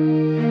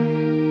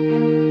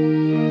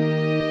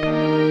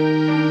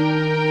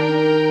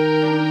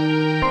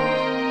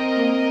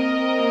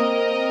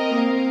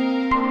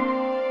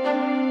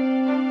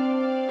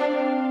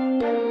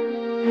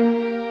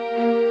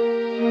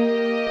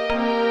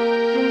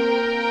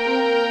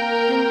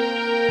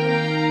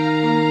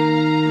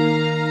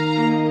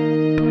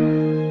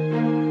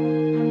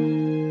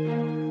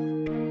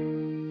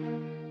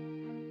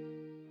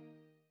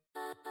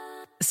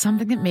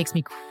 Something that makes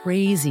me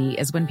crazy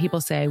is when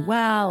people say,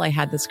 well, I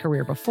had this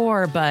career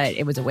before, but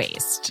it was a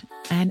waste.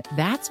 And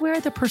that's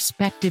where the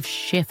perspective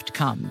shift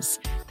comes,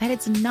 that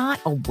it's not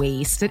a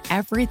waste, that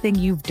everything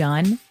you've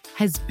done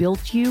has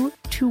built you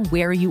to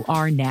where you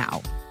are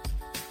now.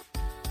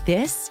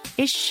 This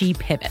is She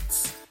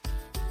Pivots,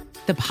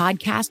 the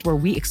podcast where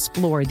we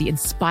explore the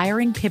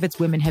inspiring pivots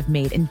women have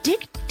made and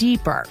dig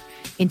deeper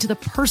into the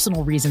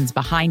personal reasons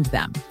behind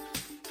them.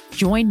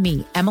 Join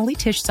me, Emily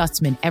Tish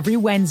Sussman, every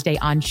Wednesday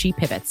on She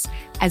Pivots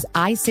as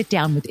I sit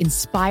down with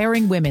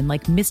inspiring women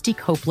like Misty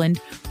Copeland,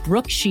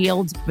 Brooke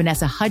Shields,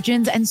 Vanessa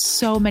Hudgens, and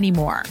so many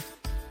more.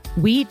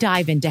 We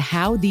dive into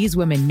how these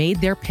women made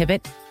their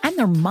pivot and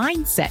their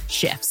mindset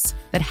shifts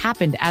that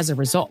happened as a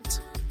result.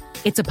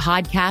 It's a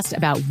podcast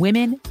about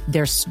women,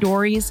 their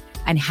stories,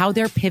 and how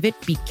their pivot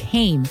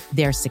became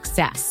their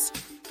success.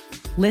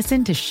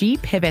 Listen to She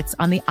Pivots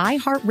on the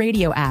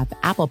iHeartRadio app,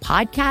 Apple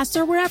Podcasts,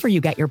 or wherever you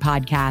get your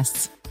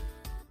podcasts.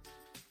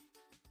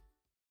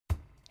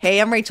 Hey,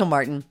 I'm Rachel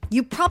Martin.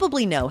 You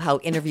probably know how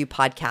interview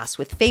podcasts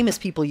with famous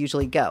people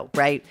usually go,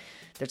 right?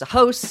 There's a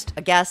host,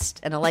 a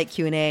guest, and a light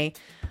Q&A.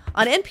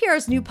 On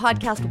NPR's new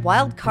podcast,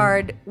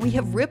 Wildcard, we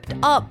have ripped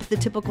up the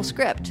typical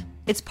script.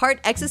 It's part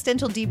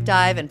existential deep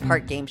dive and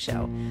part game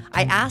show.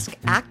 I ask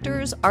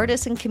actors,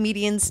 artists, and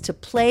comedians to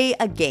play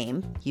a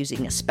game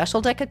using a special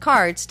deck of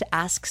cards to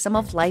ask some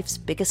of life's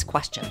biggest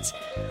questions.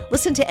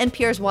 Listen to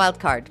NPR's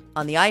Wildcard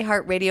on the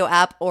iHeartRadio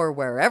app or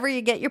wherever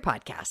you get your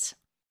podcasts.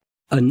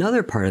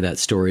 Another part of that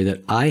story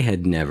that I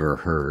had never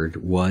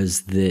heard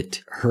was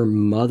that her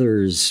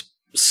mother's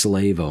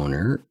slave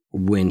owner,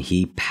 when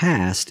he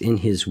passed in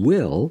his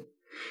will,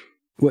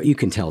 well, you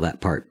can tell that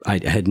part. I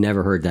had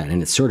never heard that.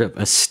 And it's sort of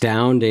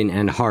astounding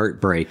and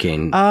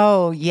heartbreaking.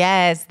 Oh,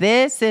 yes.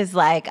 This is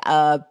like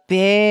a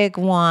big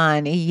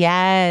one.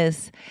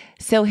 Yes.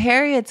 So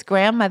Harriet's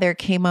grandmother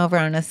came over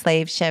on a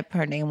slave ship.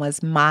 Her name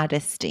was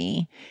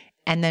Modesty.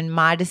 And then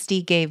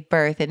Modesty gave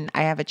birth. And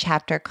I have a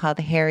chapter called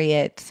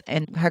Harriet's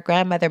and her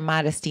grandmother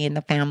Modesty in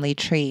the family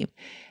tree.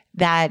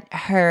 That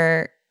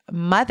her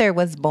mother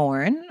was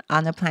born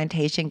on the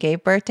plantation,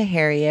 gave birth to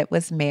Harriet,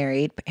 was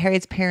married.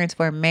 Harriet's parents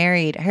were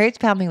married. Harriet's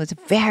family was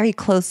very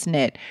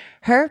close-knit.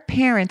 Her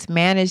parents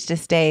managed to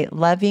stay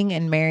loving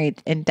and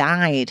married and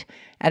died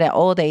at an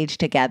old age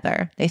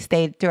together. They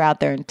stayed throughout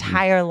their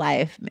entire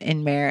life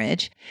in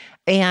marriage.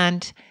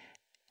 And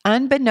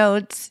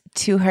unbeknownst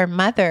to her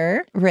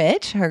mother,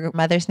 Rit, her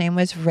mother's name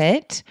was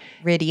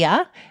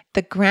Rydia,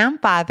 the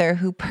grandfather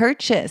who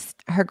purchased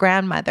her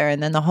grandmother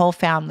and then the whole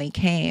family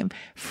came,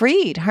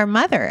 freed her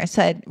mother,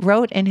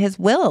 wrote in his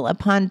will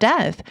upon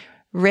death,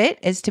 Rit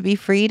is to be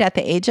freed at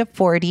the age of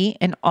 40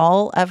 and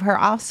all of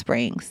her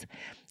offsprings.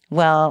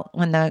 Well,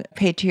 when the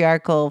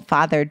patriarchal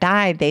father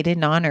died, they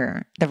didn't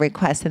honor the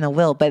request in the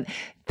will. But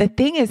the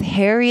thing is,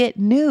 Harriet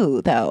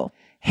knew, though.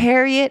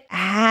 Harriet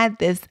had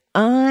this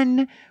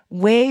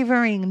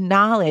unwavering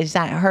knowledge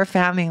that her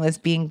family was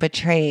being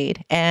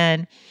betrayed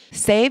and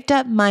saved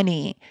up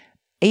money,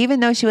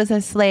 even though she was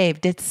a slave,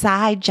 did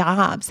side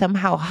jobs,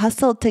 somehow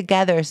hustled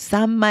together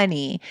some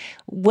money,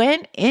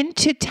 went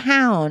into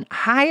town,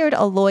 hired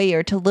a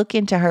lawyer to look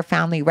into her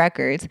family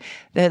records.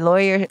 The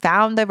lawyer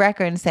found the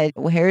record and said,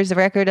 well, here's the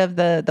record of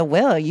the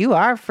will. You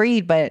are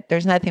freed, but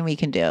there's nothing we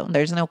can do.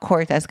 There's no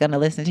court that's going to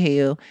listen to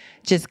you.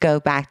 Just go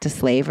back to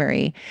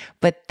slavery.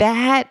 But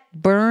that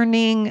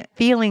burning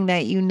feeling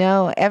that you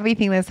know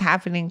everything that's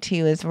happening to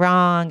you is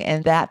wrong,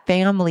 and that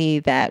family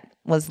that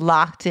was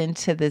locked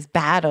into this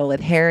battle with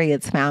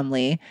Harriet's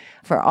family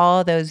for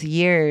all those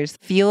years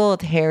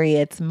fueled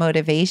Harriet's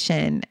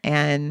motivation.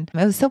 And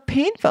it was so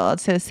painful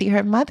to see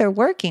her mother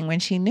working when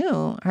she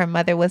knew her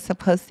mother was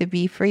supposed to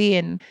be free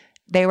and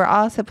they were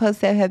all supposed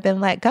to have been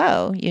let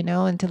go,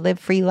 and to live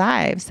free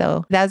lives.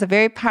 So that was a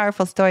very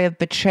powerful story of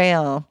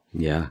betrayal.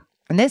 Yeah.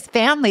 And this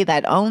family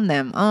that owned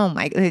them,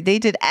 they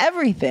did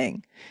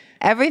everything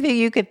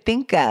you could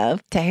think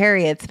of to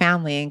Harriet's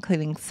family,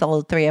 including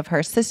sold 3 of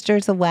her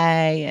sisters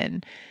away.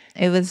 And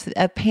it was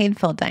a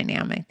painful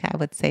dynamic, I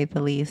would say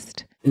the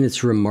least. And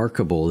it's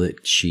remarkable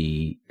that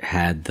she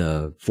had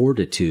the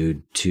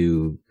fortitude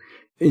to,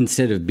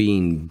 instead of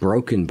being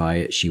broken by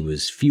it, she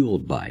was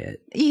fueled by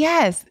it.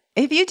 Yes.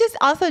 If you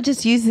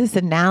just use this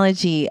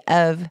analogy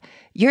of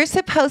you're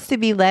supposed to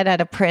be let out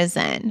of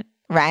prison,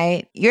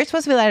 right? You're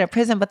supposed to be let out of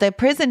prison, but the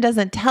prison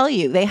doesn't tell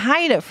you. They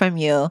hide it from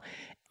you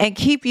and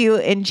keep you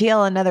in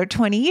jail another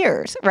 20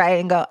 years, right?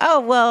 And go, oh,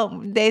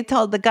 well, they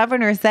told the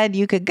governor said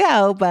you could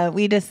go, but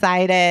we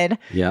decided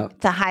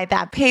to hide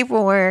that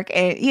paperwork.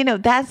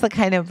 And, that's the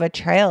kind of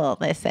betrayal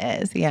this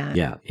is.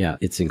 Yeah. Yeah.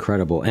 It's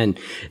incredible. And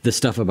the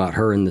stuff about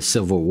her in the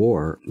Civil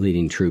War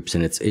leading troops,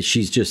 and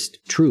she's just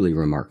truly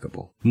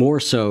remarkable. More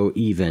so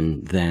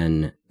even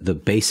than the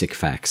basic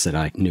facts that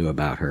I knew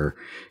about her,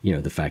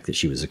 the fact that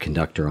she was a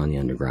conductor on the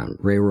Underground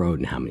Railroad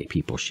and how many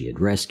people she had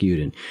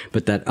rescued.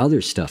 But that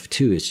other stuff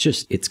too,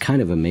 it's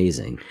kind of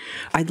amazing.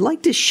 I'd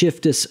like to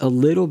shift us a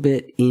little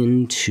bit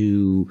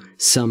into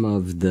some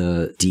of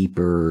the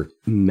deeper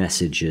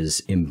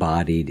messages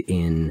embodied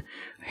in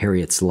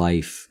Harriet's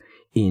life,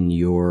 in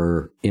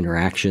your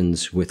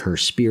interactions with her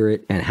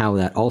spirit, and how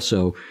that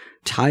also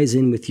ties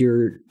in with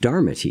your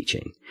Dharma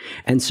teaching.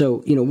 And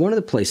so, one of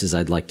the places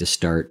I'd like to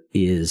start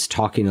is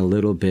talking a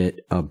little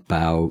bit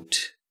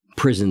about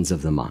prisons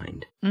of the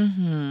mind.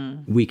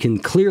 Mm-hmm. We can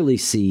clearly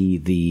see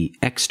the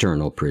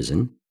external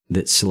prison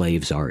that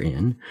slaves are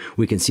in.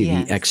 We can see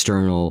the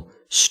external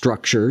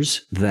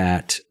structures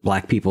that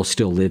Black people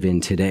still live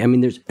in today. I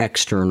mean, there's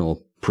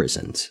external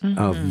prisons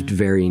of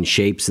varying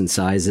shapes and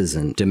sizes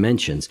and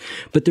dimensions.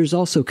 But there's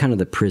also kind of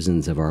the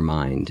prisons of our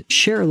mind.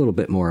 Share a little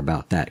bit more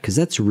about that, because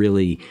that's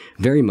really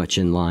very much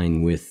in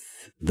line with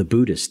the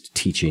Buddhist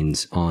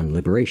teachings on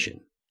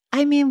liberation.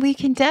 I mean, we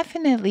can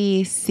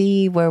definitely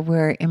see where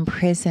we're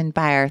imprisoned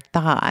by our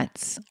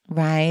thoughts,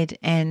 right?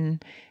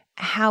 And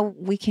how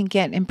we can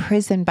get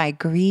imprisoned by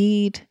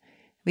greed.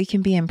 We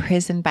can be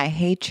imprisoned by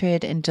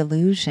hatred and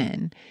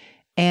delusion.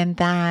 And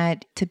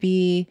that to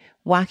be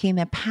walking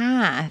the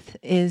path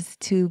is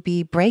to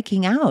be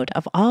breaking out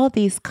of all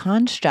these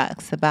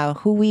constructs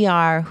about who we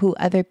are, who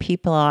other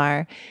people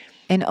are,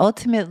 and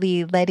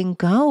ultimately letting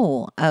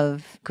go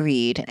of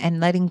greed and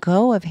letting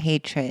go of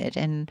hatred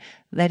and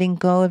letting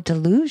go of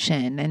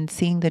delusion and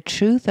seeing the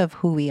truth of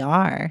who we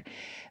are.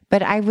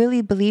 But I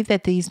really believe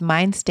that these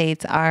mind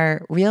states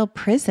are real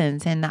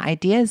prisons, and the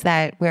idea is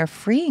that we're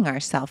freeing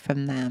ourselves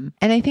from them.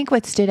 And I think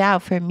what stood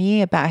out for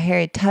me about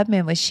Harriet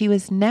Tubman was she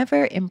was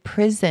never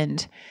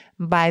imprisoned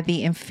by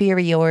the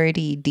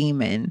inferiority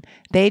demon.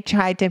 They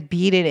tried to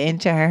beat it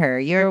into her.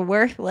 You're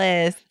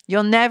worthless.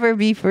 You'll never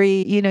be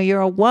free. You know,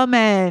 you're a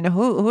woman.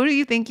 Who do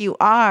you think you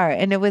are?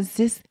 And it was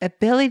this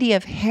ability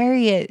of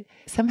Harriet.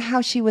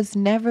 Somehow she was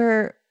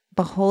never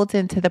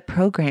beholden to the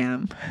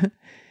program.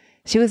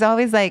 She was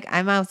always like,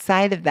 I'm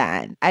outside of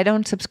that. I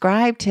don't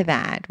subscribe to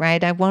that,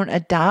 right? I won't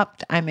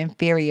adopt I'm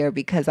inferior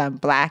because I'm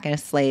Black and a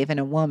slave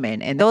and a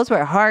woman. And those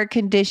were hard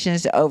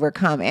conditions to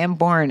overcome and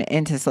born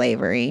into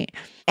slavery.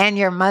 And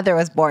your mother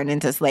was born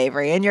into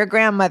slavery and your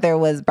grandmother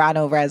was brought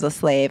over as a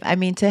slave. I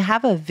mean, to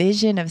have a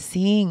vision of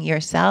seeing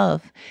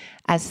yourself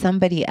as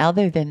somebody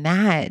other than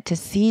that, to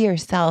see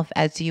yourself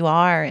as you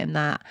are in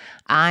the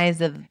eyes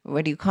of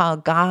what do you call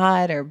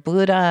God or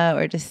Buddha,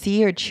 or to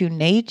see your true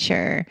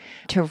nature,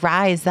 to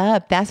rise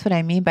up. That's what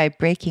I mean by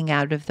breaking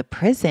out of the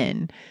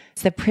prison.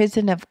 It's the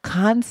prison of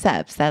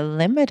concepts that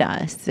limit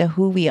us to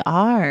who we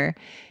are.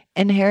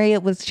 And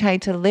Harriet was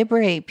trying to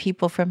liberate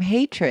people from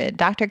hatred.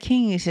 Dr.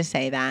 King used to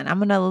say that. I'm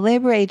going to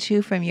liberate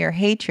you from your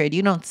hatred.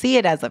 You don't see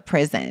it as a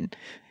prison.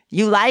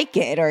 You like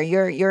it, or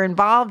you're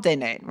involved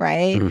in it,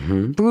 right?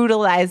 Mm-hmm.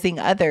 Brutalizing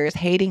others,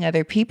 hating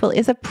other people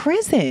is a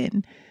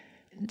prison.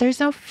 There's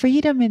no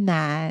freedom in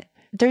that.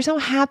 There's no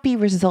happy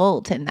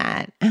result in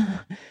that.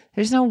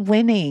 There's no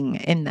winning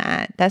in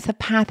that. That's a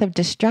path of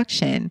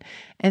destruction.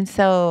 And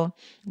so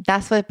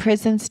that's what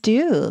prisons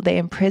do. They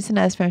imprison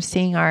us from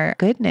seeing our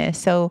goodness.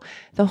 So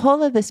the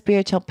whole of the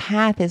spiritual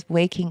path is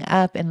waking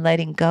up and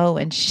letting go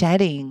and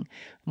shedding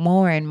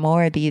more and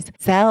more of these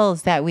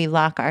cells that we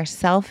lock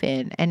ourselves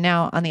in. And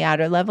now on the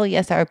outer level,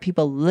 yes, there are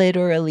people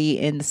literally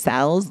in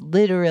cells,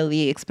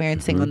 literally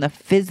experiencing on the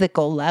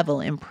physical level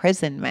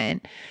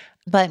imprisonment,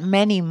 but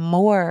many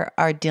more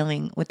are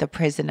dealing with the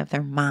prison of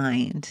their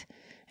mind.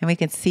 And we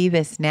can see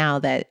this now,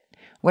 that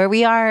where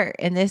we are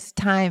in this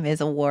time is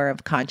a war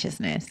of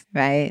consciousness,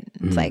 right?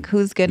 It's like,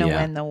 who's going to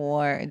win the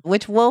war?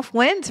 Which wolf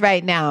wins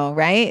right now,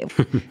 right?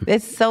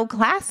 It's so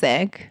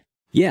classic.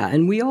 Yeah,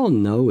 and we all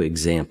know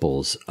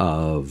examples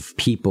of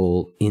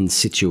people in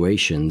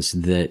situations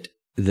that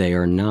they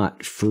are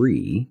not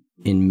free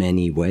in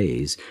many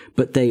ways,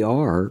 but they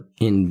are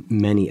in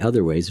many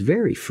other ways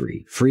very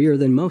free, freer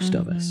than most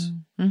of us.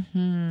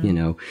 Mm-hmm. You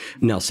know,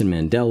 Nelson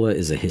Mandela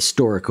is a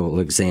historical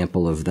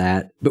example of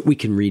that, but we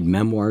can read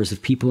memoirs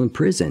of people in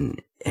prison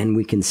and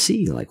we can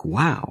see like,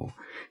 wow,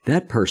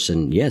 that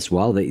person, yes,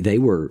 while they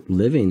were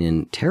living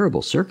in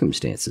terrible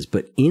circumstances,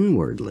 but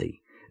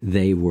inwardly,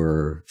 they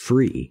were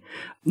free.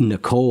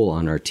 Nicole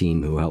on our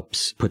team, who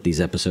helps put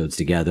these episodes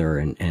together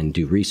and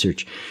do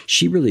research,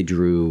 she really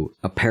drew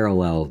a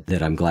parallel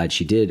that I'm glad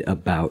she did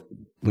about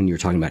when you're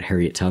talking about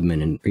Harriet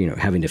Tubman and, you know,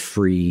 having to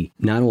free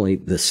not only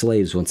the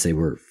slaves once they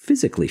were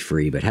physically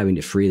free, but having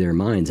to free their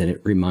minds. And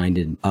it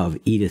reminded of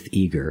Edith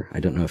Eger. I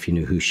don't know if you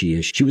knew who she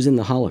is. She was in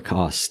the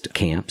Holocaust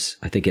camps,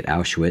 I think at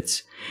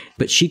Auschwitz.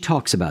 But she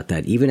talks about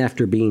that. Even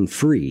after being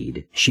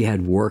freed, she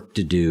had work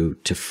to do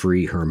to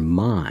free her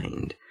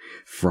mind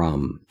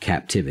from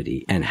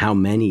captivity, and how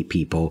many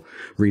people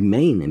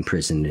remain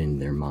imprisoned in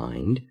their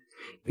mind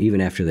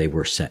even after they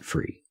were set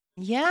free.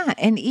 Yeah.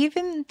 And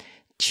even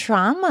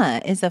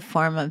trauma is a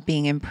form of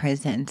being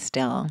imprisoned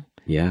still.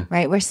 Yeah.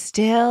 Right. We're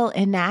still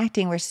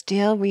enacting, we're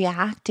still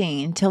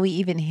reacting until we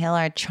even heal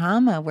our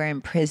trauma. We're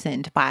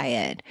imprisoned by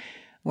it.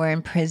 We're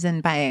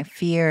imprisoned by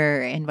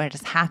fear and what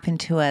has happened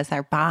to us.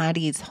 Our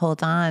bodies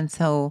hold on.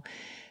 So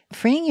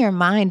freeing your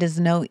mind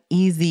is no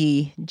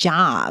easy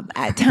job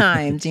at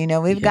times. You know,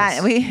 we've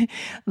got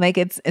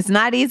it's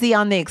not easy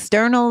on the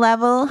external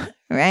level,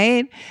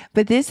 right?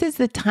 But this is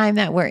the time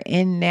that we're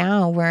in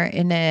now. We're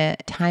in a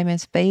time and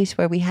space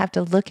where we have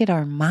to look at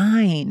our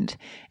mind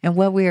and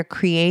what we are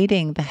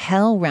creating, the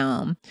hell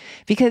realm.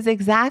 Because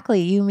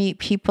exactly, you meet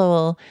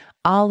people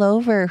all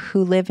over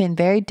who live in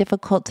very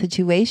difficult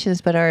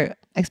situations, but are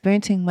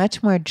experiencing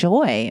much more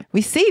joy.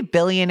 We see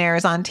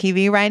billionaires on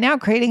TV right now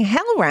creating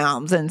hell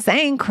realms and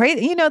saying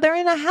crazy, you know, they're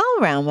in a hell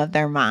realm of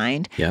their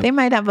mind. Yep. They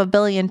might have $1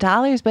 billion,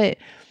 but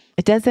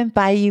it doesn't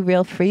buy you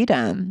real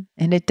freedom,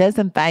 and it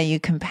doesn't buy you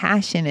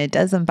compassion. It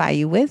doesn't buy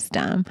you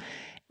wisdom.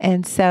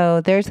 And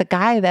so there's a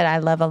guy that I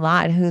love a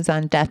lot who's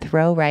on death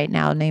row right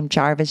now named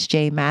Jarvis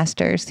J.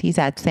 Masters. He's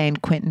at San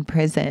Quentin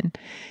Prison.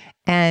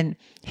 And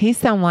he's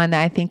someone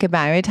that I think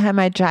about every time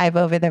I drive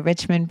over the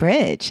Richmond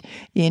Bridge,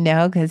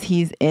 because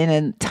he's in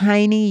a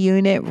tiny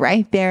unit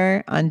right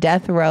there on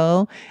death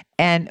row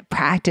and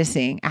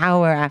practicing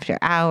hour after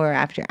hour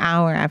after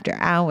hour after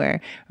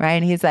hour, right?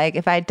 And he's like,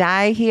 if I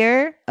die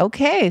here,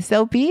 okay,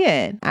 so be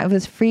it. I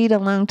was freed a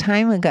long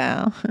time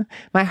ago.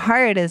 My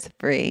heart is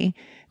free.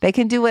 They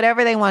can do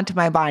whatever they want to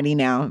my body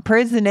now.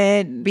 Imprison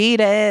it, beat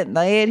it,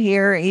 lay it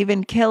here,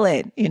 even kill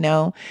it,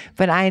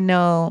 But I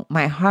know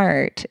my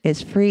heart is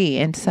free.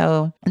 And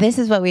so this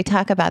is what we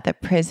talk about, the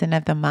prison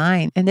of the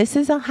mind. And this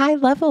is a high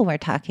level we're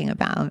talking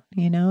about,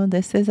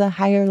 This is a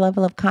higher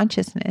level of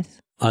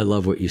consciousness. I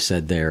love what you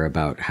said there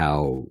about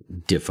how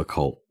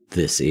difficult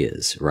this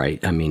is,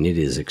 right? I mean, it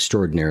is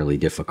extraordinarily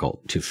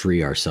difficult to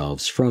free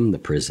ourselves from the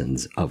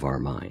prisons of our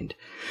mind.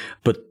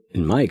 But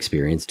in my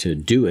experience, to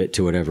do it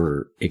to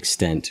whatever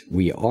extent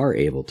we are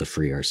able to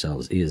free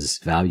ourselves is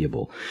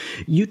valuable.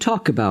 You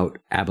talk about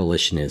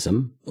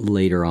abolitionism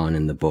later on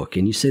in the book,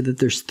 and you say that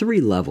there's 3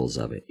 levels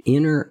of it: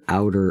 inner,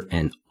 outer,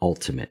 and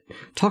ultimate.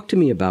 Talk to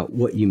me about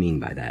what you mean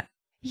by that.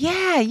 Yeah,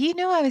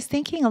 I was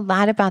thinking a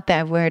lot about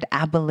that word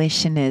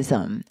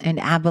abolitionism and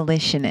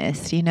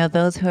abolitionists,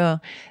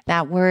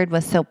 that word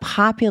was so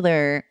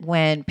popular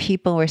when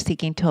people were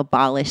seeking to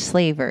abolish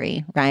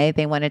slavery, right?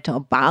 They wanted to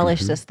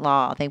abolish this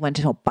law. They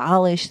wanted to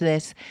abolish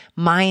this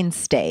mind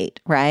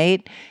state,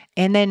 right?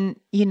 And then,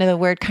 the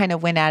word kind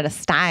of went out of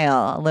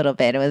style a little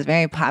bit. It was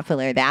very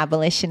popular. The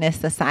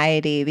Abolitionist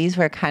Society, these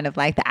were kind of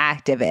like the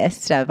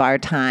activists of our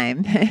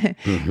time,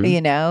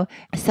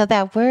 So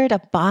that word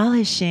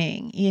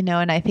abolishing,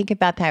 and I think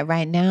about that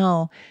right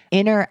now,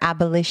 inner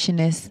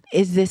abolitionist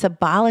is this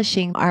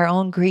abolishing our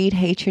own greed,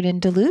 hatred, and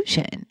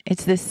delusion.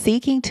 It's this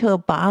seeking to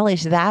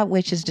abolish that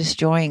which is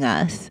destroying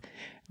us,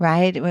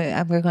 right?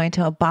 We're going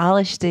to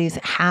abolish these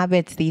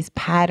habits, these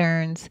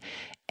patterns,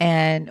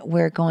 and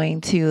we're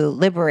going to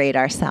liberate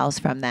ourselves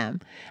from them.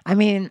 I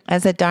mean,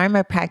 as a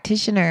Dharma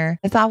practitioner,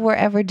 that's all we're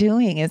ever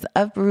doing is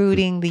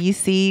uprooting these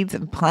seeds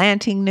and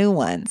planting new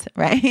ones,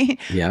 right?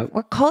 Yeah.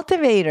 We're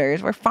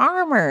cultivators, we're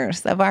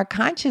farmers of our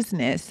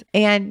consciousness.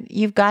 And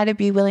you've got to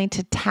be willing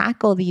to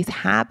tackle these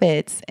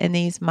habits and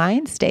these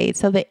mind states.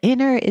 So the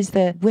inner is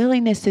the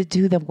willingness to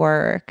do the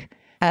work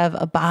of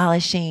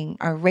abolishing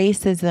our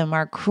racism,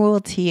 our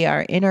cruelty,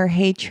 our inner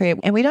hatred.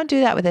 And we don't do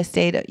that with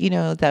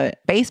the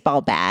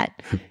baseball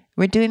bat.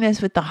 We're doing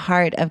this with the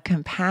heart of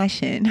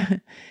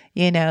compassion,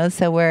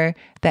 so we're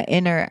the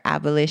inner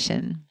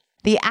abolition.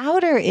 The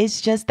outer is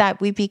just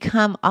that we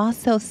become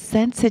also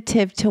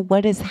sensitive to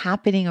what is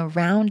happening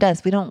around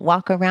us. We don't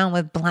walk around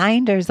with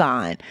blinders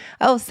on.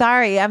 Oh,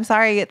 I'm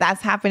sorry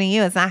that's happening to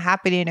you. It's not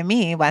happening to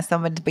me while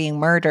someone's being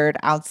murdered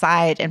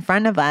outside in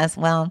front of us.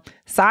 Well,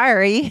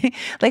 sorry.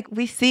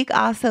 We seek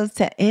also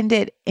to end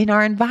it in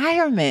our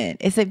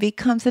environment as it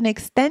becomes an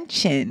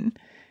extension.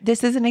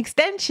 This is an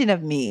extension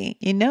of me,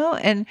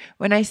 And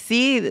when I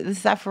see the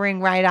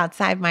suffering right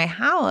outside my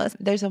house,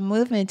 there's a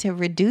movement to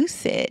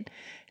reduce it,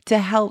 to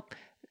help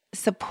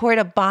support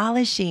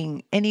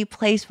abolishing any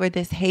place where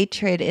this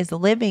hatred is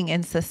living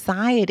in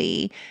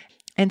society.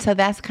 And so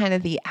that's kind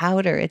of the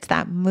outer. It's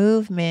that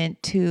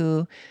movement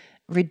to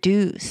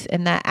reduce.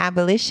 And the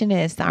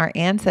abolitionists, our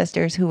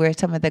ancestors who were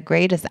some of the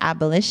greatest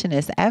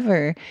abolitionists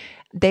ever,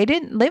 they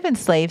didn't live in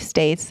slave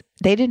states.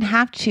 They didn't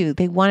have to.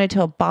 They wanted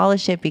to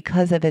abolish it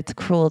because of its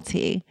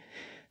cruelty.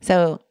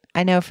 So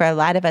I know for a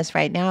lot of us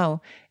right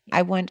now,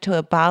 I want to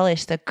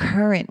abolish the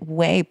current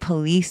way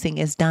policing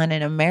is done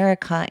in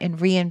America and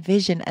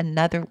re-envision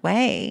another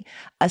way,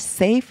 a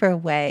safer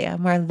way, a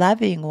more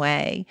loving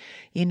way.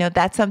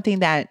 That's something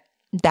that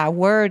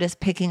word is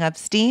picking up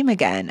steam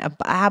again.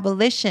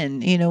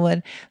 Abolition,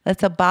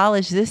 let's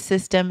abolish this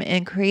system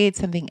and create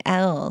something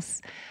else.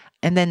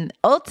 And then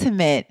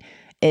ultimate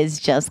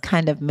is just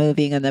kind of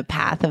moving on the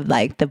path of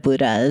the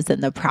Buddhas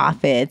and the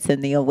prophets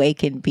and the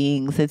awakened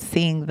beings. It's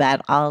seeing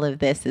that all of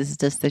this is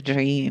just a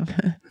dream.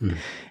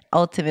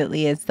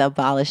 Ultimately, it's the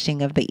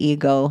abolishing of the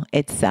ego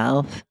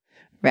itself,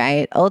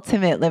 right?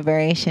 Ultimate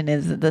liberation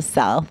is the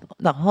self.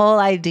 The whole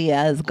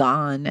idea is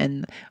gone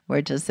and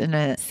we're just in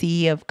a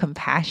sea of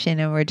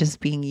compassion and we're just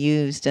being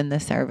used in the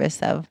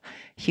service of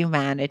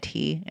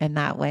humanity in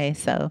that way.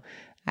 So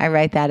I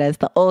write that as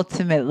the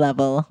ultimate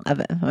level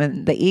of it.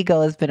 When the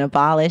ego has been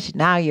abolished,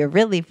 now you're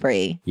really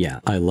free. Yeah,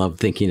 I love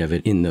thinking of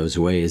it in those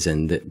ways,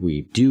 and that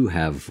we do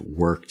have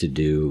work to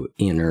do,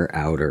 inner,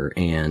 outer,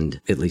 and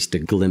at least a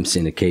glimpse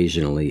in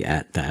occasionally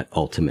at that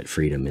ultimate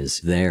freedom is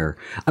there.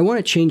 I want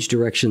to change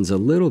directions a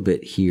little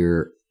bit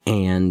here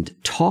and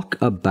talk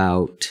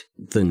about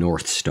the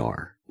North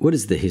Star. What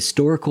is the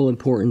historical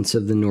importance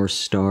of the North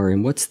Star,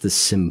 and what's the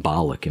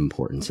symbolic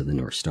importance of the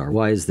North Star?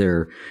 Why is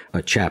there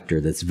a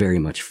chapter that's very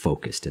much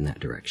focused in that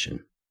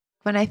direction?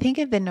 When I think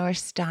of the North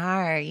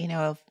Star,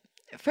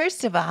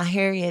 first of all,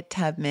 Harriet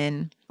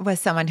Tubman was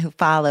someone who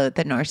followed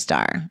the North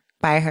Star.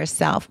 by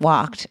herself,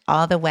 walked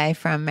all the way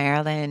from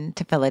Maryland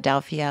to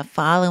Philadelphia,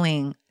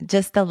 following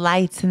just the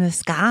lights in the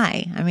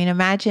sky. I mean,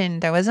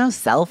 imagine there was no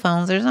cell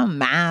phones, there's no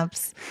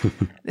maps.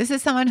 This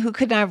is someone who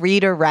could not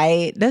read or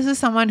write. This is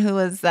someone who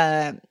was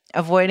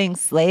avoiding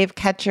slave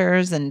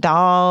catchers and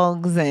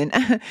dogs and,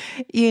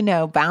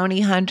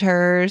 bounty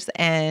hunters,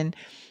 and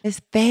this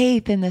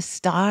faith in the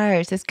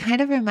stars. This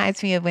kind of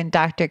reminds me of when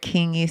Dr.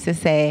 King used to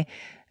say,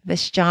 the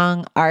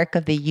strong arc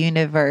of the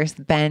universe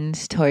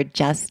bends toward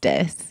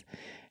justice.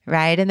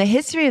 Right. And the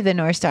history of the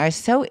North Star is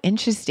so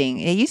interesting.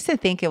 They used to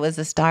think it was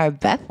the Star of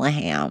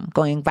Bethlehem,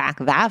 going back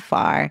that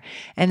far.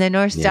 And the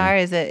North Star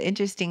is an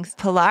interesting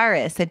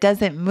Polaris. It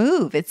doesn't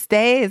move. It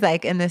stays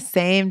like in the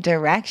same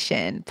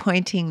direction,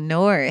 pointing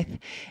north.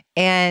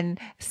 And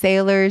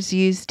sailors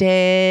used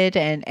it,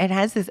 and it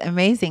has this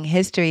amazing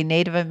history.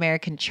 Native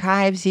American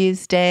tribes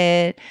used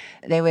it.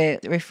 They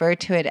would refer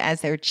to it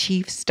as their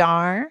chief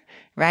star.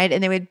 Right.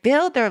 And they would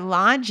build their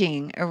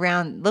lodging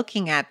around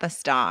looking at the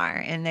star.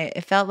 And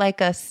it felt like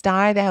a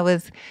star that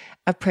was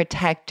a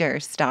protector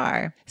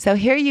star. So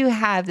here you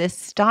have this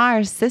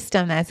star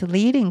system that's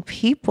leading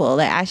people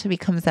that actually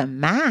becomes a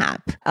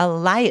map, a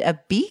light, a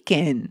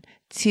beacon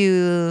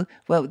to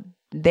what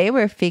they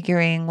were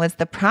figuring was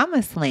the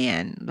promised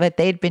land, but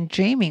they'd been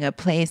dreaming a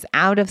place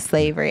out of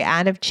slavery,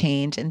 out of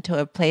change, into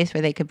a place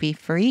where they could be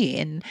free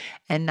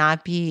and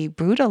not be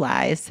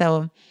brutalized.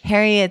 So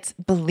Harriet's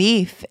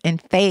belief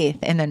and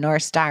faith in the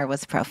North Star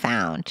was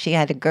profound. She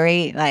had a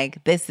great,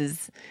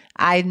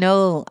 I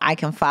know I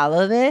can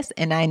follow this,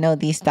 and I know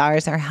these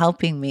stars are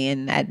helping me.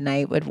 And at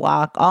night would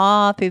walk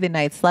all through the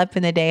night, slept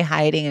in the day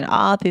hiding, and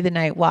all through the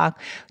night walk,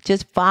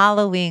 just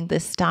following the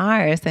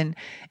stars. And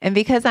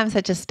because I'm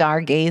such a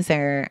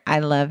stargazer, I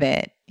love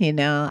it.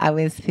 I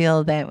always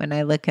feel that when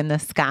I look in the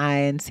sky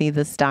and see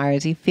the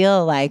stars, you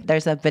feel like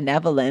there's a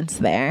benevolence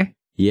there.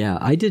 Yeah,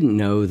 I didn't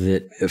know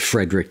that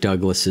Frederick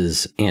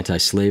Douglass's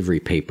anti-slavery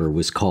paper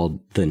was called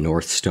The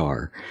North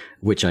Star,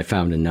 which I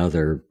found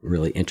another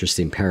really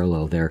interesting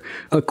parallel there.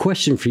 A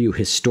question for you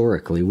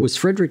historically, was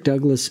Frederick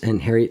Douglass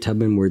and Harriet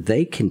Tubman, were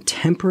they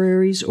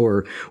contemporaries,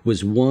 or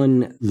was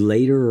one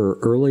later or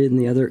earlier than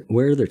the other?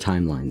 Where are their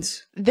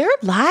timelines? Their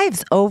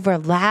lives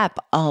overlap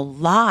a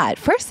lot.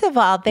 First of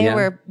all, they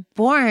were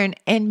born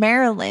in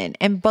Maryland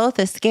and both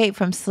escaped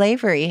from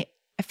slavery.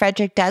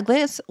 Frederick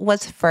Douglass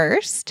was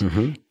first,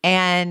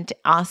 and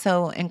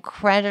also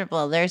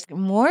incredible. There's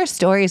more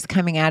stories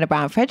coming out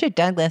about Frederick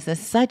Douglass is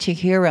such a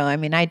hero. I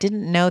mean, I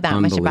didn't know that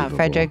much about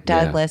Frederick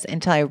Douglass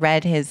until I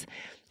read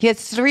he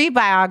has 3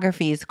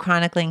 biographies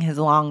chronicling his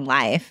long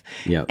life.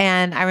 Yep.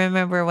 And I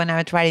remember when I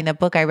was writing the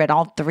book, I read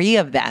all 3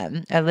 of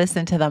them. I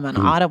listened to them on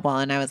Audible,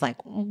 and I was like,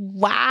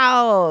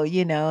 wow,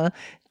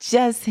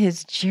 just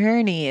his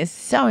journey is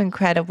so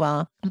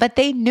incredible. But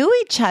they knew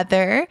each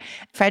other.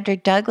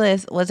 Frederick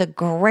Douglass was a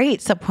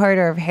great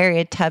supporter of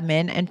Harriet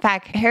Tubman. In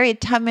fact, Harriet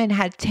Tubman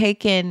had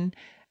taken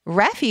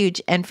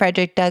refuge in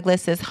Frederick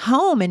Douglass's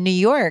home in New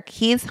York.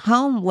 His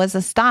home was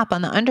a stop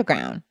on the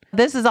Underground.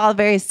 This is all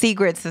very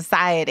secret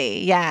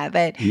society. Yeah.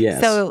 But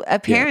so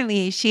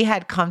apparently she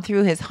had come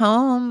through his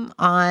home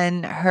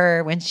on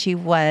her when she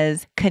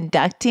was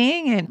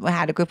conducting and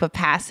had a group of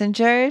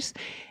passengers.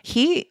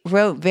 He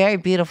wrote very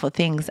beautiful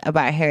things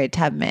about Harriet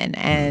Tubman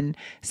and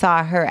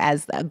saw her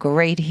as a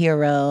great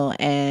hero.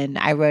 And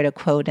I wrote a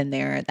quote in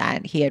there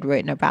that he had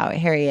written about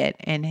Harriet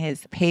in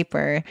his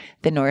paper,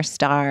 The North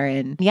Star.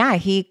 And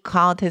he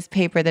called his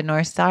paper The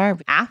North Star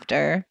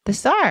after the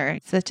star.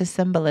 Such a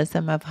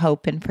symbolism of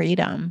hope and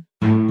freedom.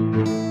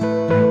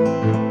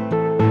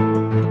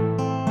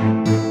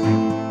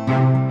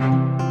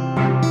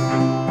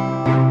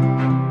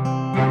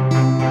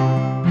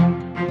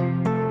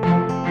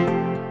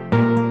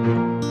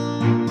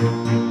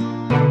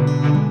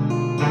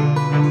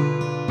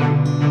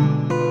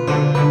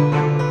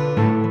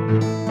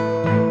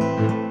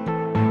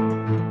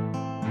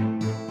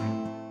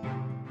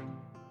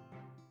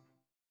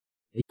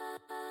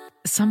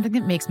 Something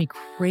that makes me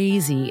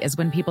crazy is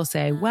when people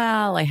say,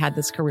 well, I had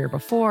this career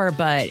before,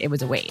 but it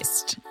was a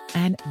waste.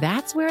 And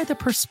that's where the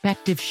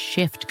perspective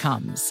shift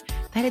comes,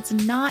 that it's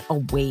not a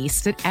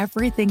waste, that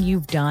everything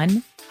you've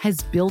done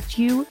has built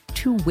you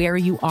to where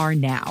you are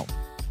now.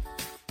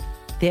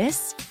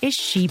 This is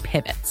She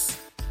Pivots,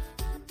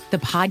 the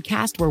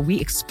podcast where we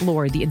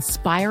explore the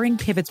inspiring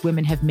pivots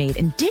women have made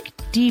and dig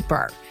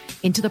deeper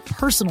into the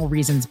personal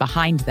reasons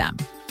behind them.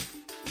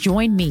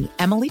 Join me,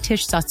 Emily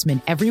Tish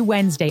Sussman, every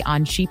Wednesday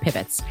on She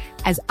Pivots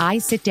as I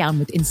sit down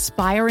with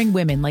inspiring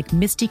women like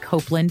Misty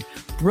Copeland,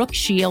 Brooke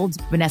Shields,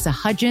 Vanessa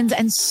Hudgens,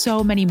 and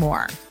so many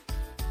more.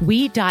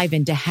 We dive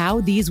into how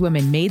these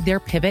women made their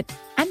pivot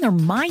and their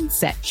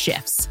mindset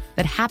shifts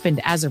that happened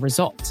as a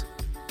result.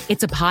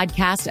 It's a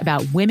podcast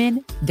about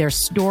women, their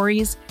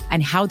stories,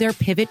 and how their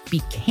pivot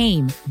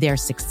became their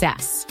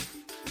success.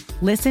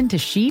 Listen to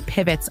She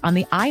Pivots on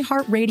the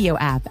iHeartRadio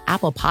app,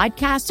 Apple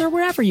Podcasts, or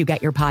wherever you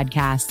get your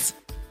podcasts.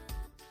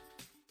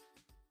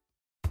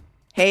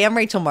 Hey, I'm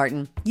Rachel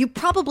Martin. You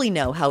probably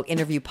know how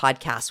interview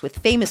podcasts with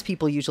famous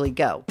people usually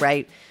go,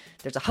 right?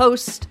 There's a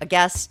host, a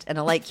guest, and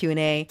a light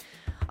Q&A.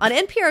 On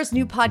NPR's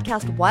new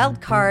podcast,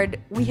 Wildcard,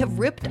 we have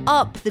ripped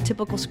up the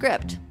typical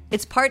script.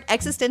 It's part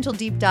existential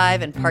deep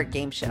dive and part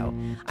game show.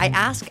 I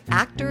ask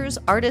actors,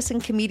 artists,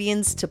 and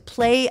comedians to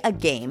play a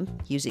game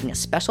using a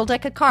special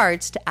deck of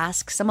cards to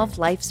ask some of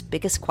life's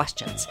biggest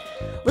questions.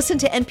 Listen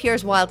to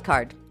NPR's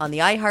Wildcard on the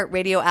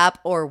iHeartRadio app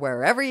or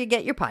wherever you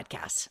get your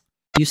podcasts.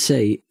 You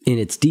say, in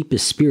its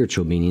deepest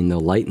spiritual meaning, the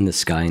light in the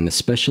sky, and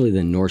especially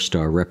the North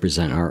Star,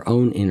 represent our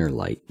own inner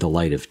light, the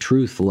light of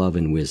truth, love,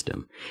 and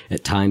wisdom.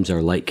 At times,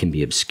 our light can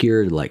be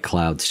obscured, like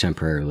clouds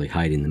temporarily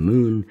hiding the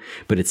moon,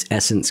 but its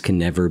essence can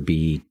never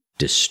be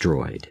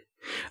destroyed.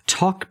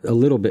 Talk a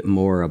little bit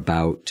more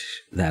about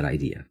that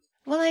idea.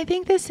 Well, I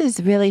think this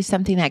is really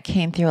something that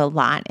came through a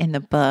lot in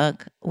the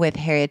book with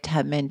Harriet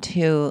Tubman,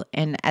 too.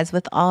 And as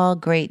with all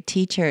great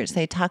teachers,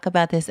 they talk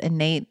about this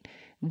innate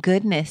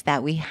goodness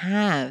that we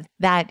have,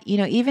 that,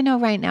 even though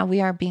right now we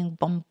are being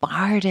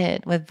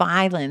bombarded with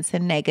violence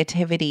and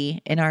negativity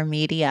in our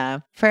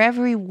media, for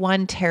every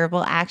one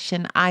terrible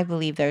action, I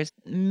believe there's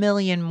a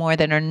million more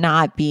that are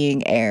not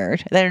being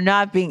aired, that are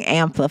not being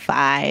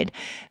amplified.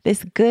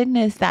 This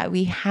goodness that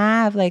we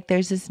have, like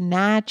there's this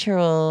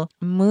natural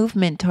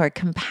movement toward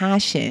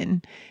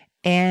compassion.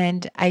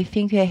 And I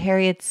think that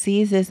Harriet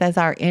sees this as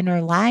our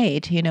inner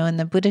light. In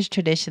the Buddhist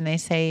tradition, they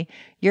say,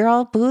 you're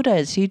all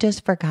Buddhas, you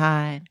just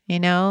forgot,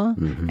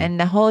 Mm-hmm. And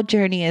the whole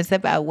journey is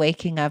about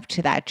waking up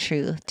to that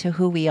truth, to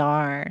who we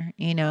are,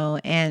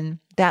 and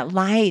that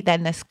light that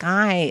in the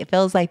sky, it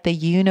feels like the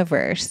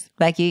universe.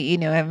 Like,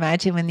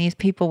 imagine when these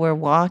people were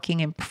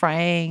walking and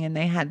praying and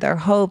they had their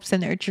hopes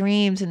and their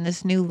dreams and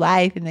this new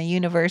life, and the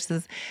universe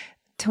is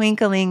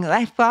twinkling,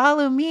 like,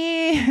 follow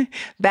me,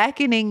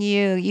 beckoning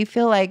you. You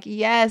feel like,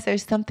 yes,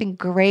 there's something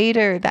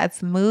greater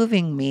that's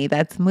moving me,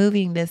 that's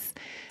moving this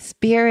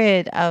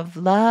spirit of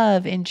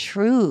love and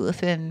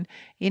truth. And,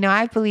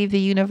 I believe the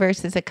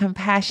universe is a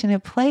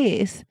compassionate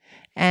place.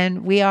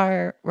 And we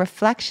are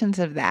reflections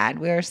of that.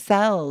 We are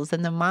cells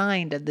in the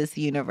mind of this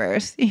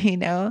universe,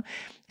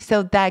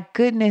 So that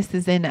goodness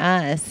is in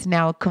us.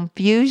 Now,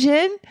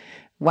 confusion,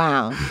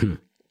 wow.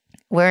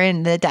 We're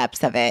in the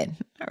depths of it,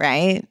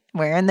 right?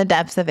 We're in the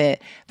depths of it.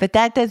 But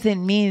that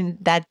doesn't mean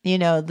that,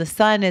 the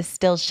sun is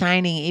still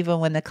shining even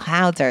when the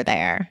clouds are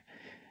there.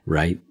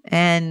 Right.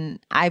 And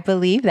I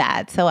believe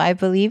that. So I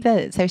believe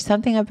that there's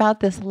something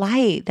about this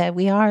light, that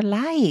we are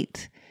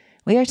light.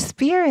 We are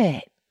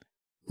spirit.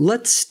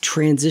 Let's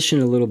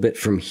transition a little bit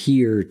from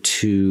here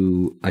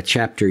to a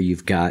chapter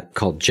you've got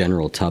called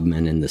General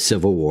Tubman and the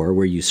Civil War,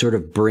 where you sort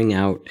of bring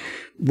out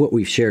what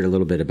we've shared a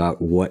little bit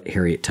about what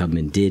Harriet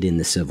Tubman did in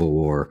the Civil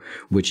War,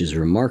 which is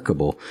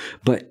remarkable.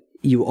 But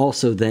you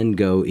also then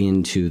go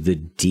into the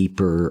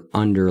deeper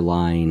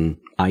underlying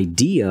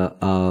idea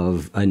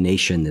of a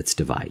nation that's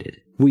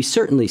divided. We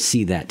certainly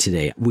see that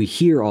today. We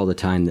hear all the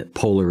time that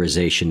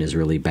polarization is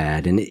really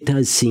bad, and it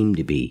does seem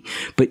to be.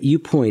 But you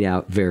point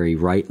out very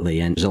rightly,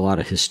 and there's a lot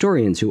of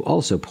historians who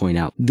also point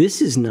out,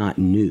 this is not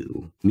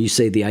new. You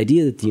say the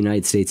idea that the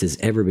United States has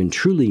ever been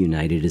truly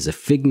united is a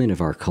figment of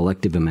our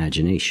collective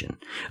imagination,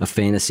 a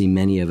fantasy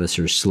many of us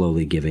are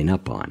slowly giving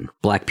up on.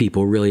 Black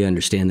people really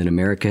understand that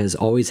America has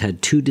always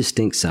had two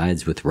distinct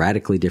sides with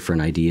radically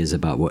different ideas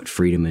about what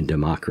freedom and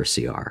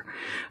democracy are.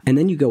 And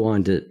then you go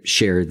on to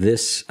share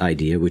this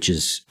idea, which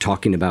is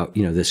talking about,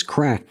 this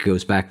crack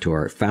goes back to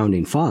our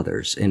founding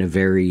fathers in a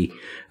very,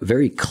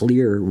 very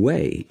clear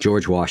way.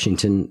 George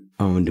Washington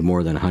owned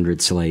more than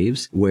 100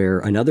 slaves, where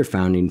another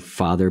founding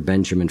father,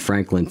 Benjamin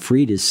Franklin,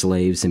 freed his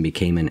slaves and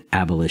became an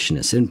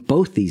abolitionist. And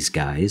both these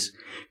guys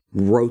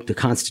wrote the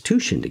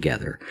Constitution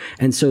together.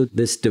 And so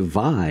this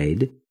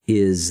divide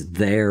is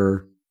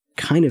there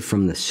kind of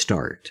from the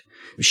start.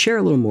 Share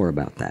a little more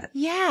about that.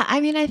 Yeah,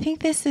 I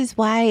think this is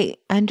why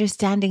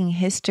understanding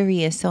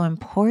history is so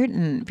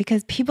important,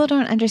 because people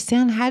don't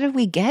understand, how did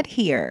we get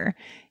here?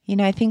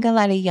 I think a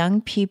lot of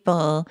young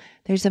people,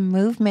 there's a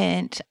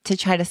movement to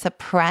try to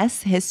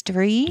suppress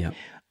history. Yep.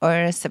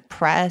 Or to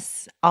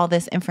suppress all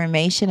this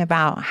information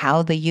about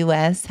how the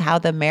U.S., how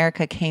the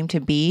America came to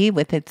be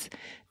with its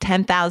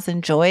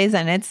 10,000 joys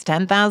and its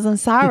 10,000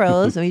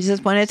 sorrows. We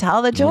just want to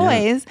tell the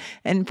joys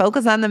and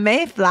focus on the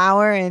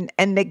Mayflower and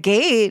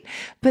negate.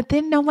 But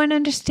then no one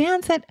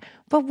understands that.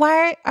 But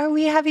why are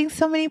we having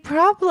so many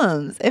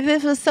problems if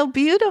this was so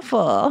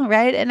beautiful,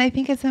 right? And I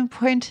think it's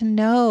important to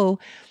know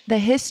the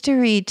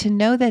history, to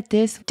know that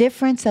this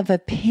difference of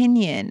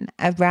opinion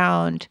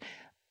around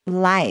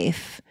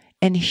life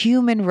and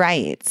human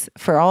rights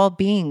for all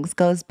beings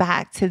goes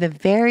back to the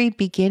very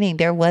beginning.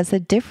 There was a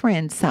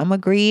difference. Some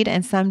agreed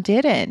and some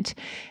didn't.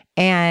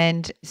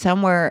 And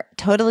some were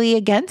totally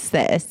against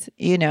this,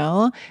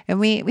 and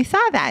we saw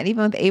that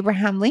even with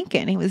Abraham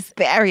Lincoln. He was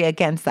very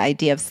against the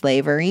idea of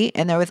slavery,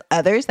 and there was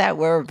others that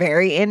were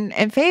very in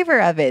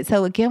favor of it.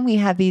 So again, we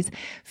have these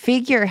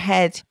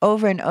figureheads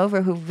over and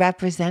over who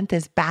represent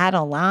this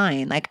battle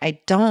line. Like,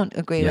 I don't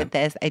agree with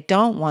this. I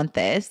don't want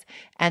this.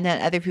 And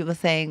then other people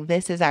saying,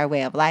 this is our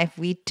way of life.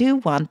 We do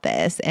want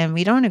this, and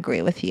we don't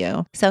agree with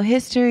you. So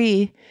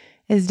history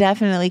is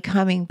definitely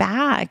coming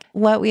back.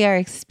 What we are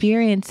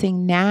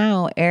experiencing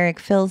now, Eric,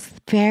 feels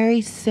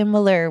very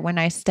similar when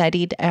I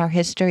studied our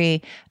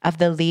history of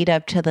the lead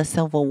up to the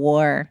Civil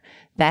War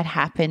that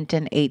happened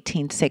in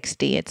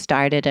 1860. It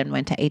started and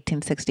went to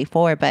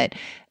 1864, but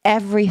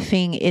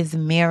everything is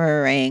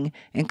mirroring,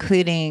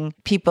 including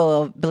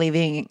people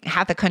believing,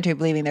 half the country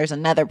believing there's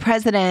another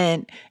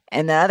president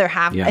and the other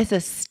half. Yeah. It's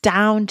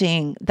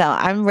astounding, though.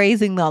 I'm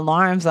raising the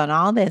alarms on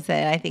all this,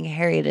 and I think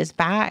Harriet is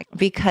back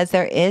because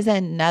there is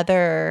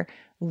another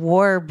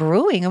war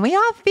brewing, and we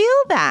all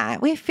feel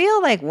that. We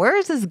feel like,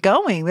 where's this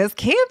going? This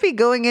can't be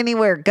going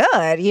anywhere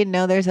good.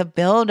 There's a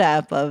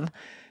buildup of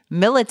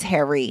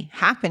military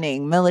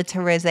happening,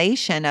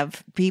 militarization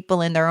of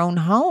people in their own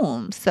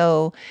homes.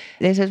 So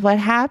this is what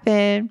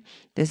happened.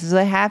 This is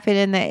what happened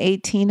in the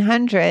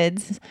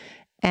 1800s.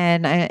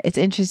 And it's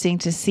interesting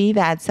to see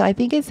that. So I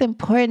think it's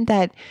important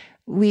that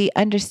we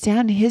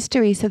understand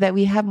history so that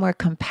we have more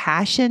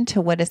compassion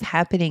to what is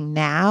happening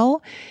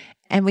now,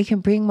 and we can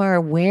bring more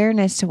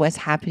awareness to what's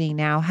happening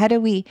now. How do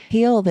we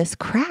heal this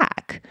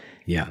crack?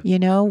 Yeah.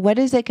 What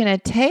is it going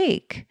to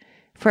take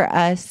for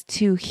us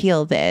to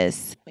heal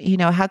this?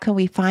 How can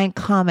we find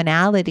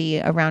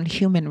commonality around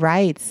human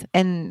rights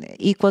and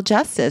equal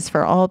justice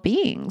for all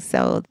beings?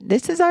 So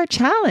this is our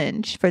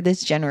challenge for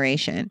this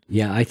generation.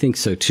 Yeah, I think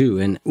so too.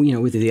 And,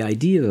 with the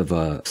idea of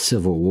a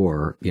civil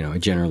war, I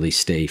generally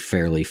stay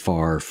fairly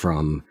far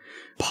from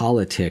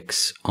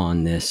politics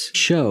on this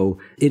show.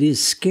 It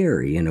is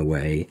scary in a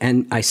way.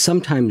 And I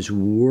sometimes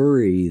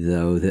worry,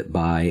 though, that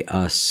by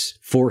us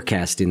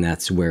forecasting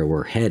that's where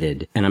we're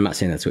headed, and I'm not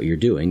saying that's what you're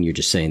doing, you're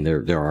just saying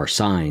there are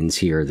signs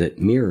here that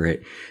mirror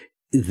it,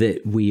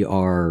 that we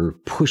are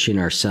pushing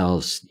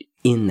ourselves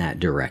in that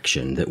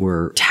direction, that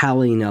we're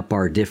tallying up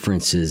our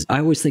differences. I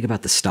always think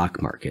about the stock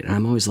market, and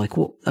I'm always like,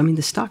 well,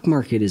 the stock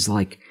market is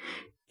like,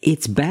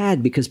 it's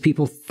bad because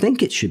people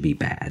think it should be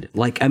bad.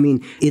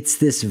 It's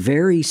this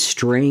very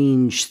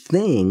strange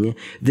thing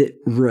that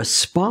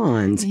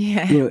responds.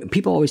 Yeah.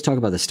 People always talk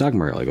about the stock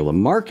market like, well, the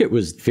market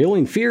was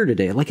feeling fear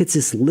today. Like it's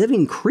this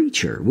living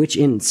creature, which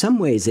in some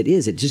ways it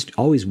is. It just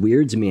always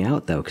weirds me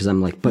out, though, because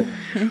I'm like, but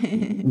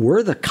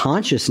we're the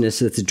consciousness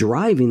that's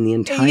driving the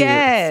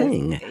entire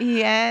thing.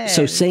 Yes.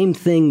 So same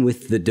thing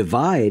with the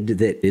divide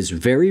that is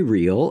very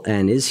real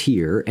and is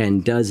here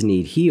and does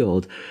need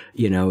healed,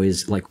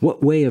 is like,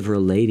 what way of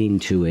relating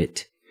to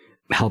it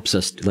helps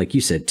us, like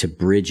you said, to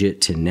bridge it,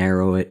 to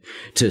narrow it,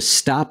 to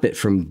stop it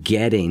from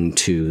getting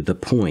to the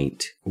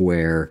point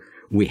where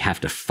we have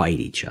to fight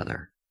each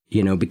other,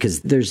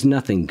 because there's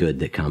nothing good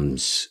that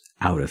comes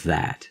out of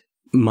that.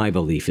 My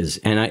belief is,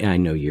 and I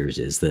know yours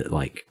is, that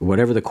like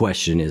whatever the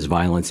question is,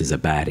 violence is a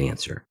bad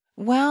answer.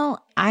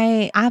 Well,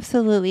 I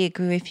absolutely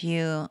agree with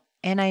you.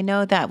 And I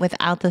know that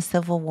without the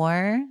Civil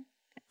War,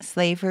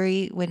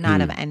 slavery would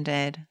not have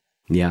ended.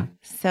 Yeah.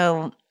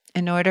 So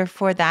in order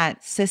for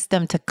that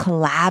system to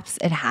collapse,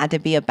 it had to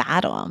be a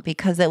battle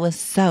because it was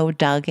so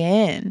dug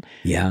in.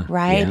 Yeah.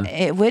 Right? Yeah.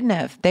 It wouldn't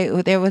have.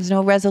 There was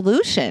no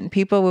resolution.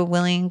 People were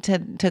willing to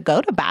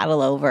go to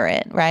battle over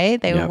it, right?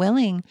 They were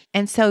willing.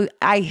 And so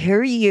I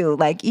hear you,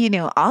 like,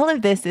 all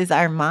of this is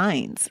our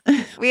minds.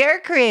 We are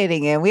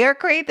creating it. We are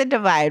create the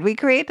divide. We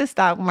create the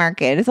stock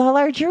market. It's all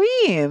our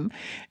dream,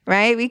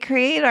 right? We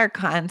create our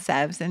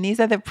concepts, and these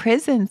are the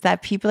prisons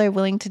that people are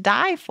willing to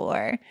die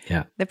for.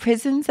 Yeah. The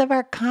prisons of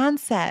our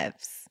concepts,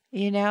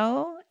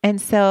 And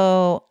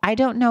so I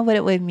don't know what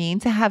it would mean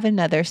to have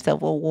another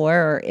civil war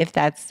or if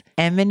that's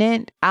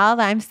imminent. All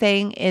I'm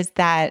saying is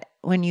that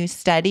when you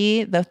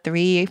study the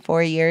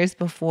 3-4 years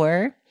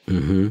before,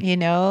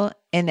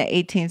 in the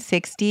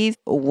 1860s,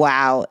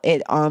 wow,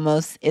 it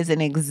almost is an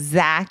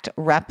exact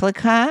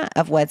replica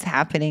of what's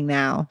happening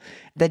now.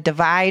 The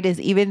divide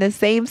is even the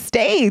same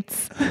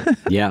states.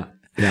 Yeah.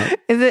 Yeah.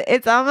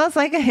 It's almost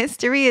like a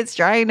history. It's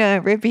trying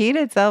to repeat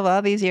itself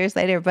all these years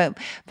later. But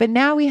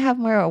now we have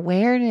more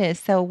awareness.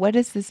 So what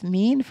does this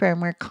mean for a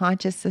more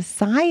conscious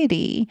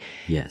society?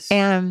 Yes.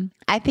 And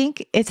I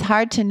think it's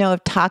hard to know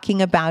if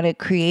talking about it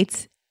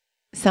creates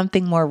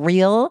something more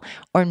real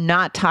or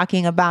not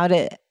talking about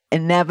it.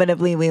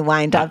 Inevitably, we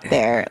wind up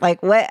there.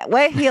 Like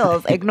what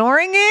heals?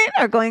 Ignoring it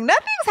or going,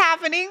 nothing's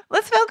happening.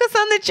 Let's focus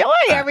on the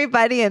joy,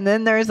 everybody. And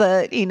then there's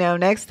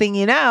next thing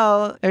you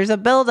know, there's a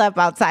buildup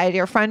outside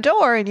your front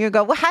door and you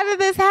go, well, how did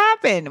this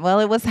happen? Well,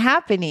 it was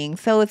happening.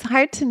 So it's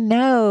hard to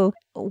know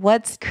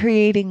what's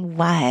creating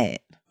what.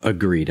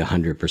 Agreed,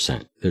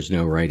 100%. There's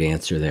no right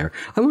answer there.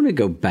 I want to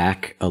go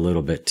back a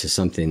little bit to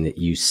something that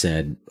you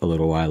said a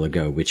little while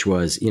ago, which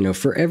was,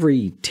 for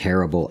every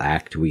terrible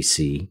act we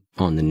see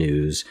on the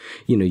news,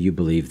 you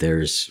believe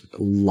there's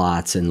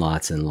lots and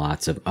lots and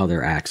lots of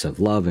other acts of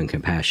love and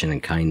compassion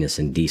and kindness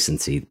and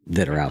decency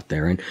that are out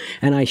there.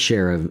 And I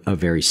share a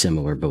very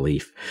similar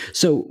belief.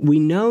 So we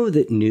know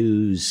that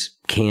news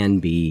can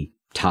be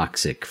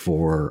toxic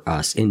for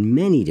us in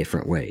many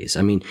different ways.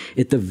 I mean,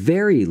 at the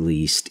very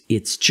least,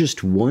 it's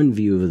just one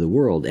view of the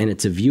world, and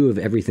it's a view of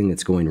everything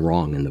that's going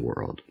wrong in the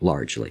world,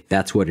 largely.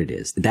 That's what it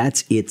is.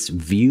 That's its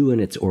view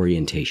and its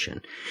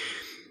orientation.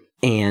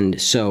 And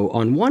so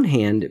on one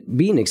hand,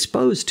 being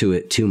exposed to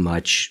it too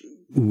much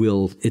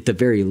will, at the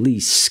very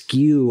least,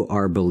 skew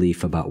our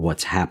belief about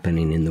what's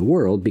happening in the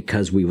world,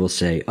 because we will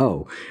say,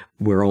 oh,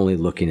 we're only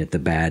looking at the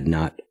bad,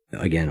 not,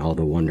 again, all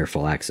the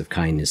wonderful acts of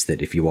kindness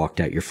that if you walked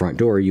out your front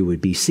door, you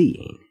would be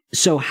seeing.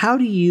 So how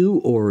do you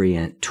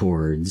orient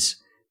towards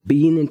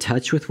being in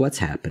touch with what's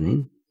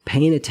happening,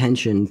 paying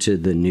attention to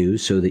the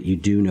news so that you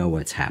do know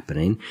what's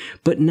happening,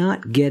 but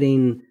not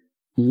getting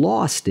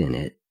lost in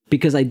it?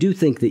 Because I do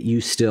think that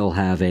you still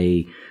have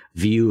a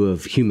view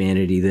of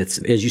humanity that's,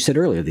 as you said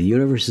earlier, the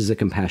universe is a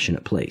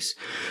compassionate place.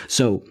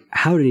 So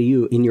how do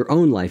you, in your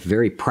own life,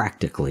 very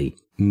practically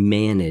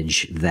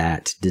manage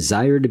that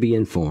desire to be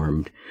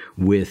informed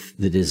with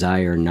the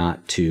desire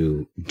not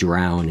to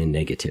drown in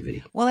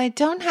negativity? Well, I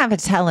don't have a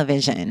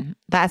television,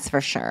 that's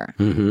for sure.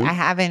 Mm-hmm. I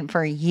haven't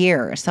for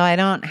years. So I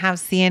don't have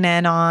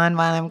CNN on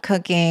while I'm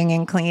cooking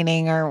and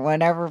cleaning or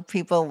whatever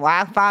people,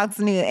 Fox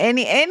News,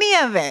 any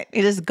of it.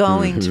 It is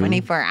going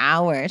 24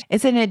 hours.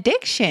 It's an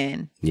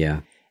addiction.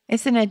 Yeah.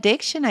 It's an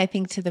addiction, I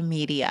think, to the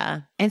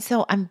media. And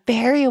so I'm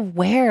very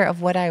aware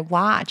of what I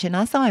watch. And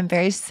also I'm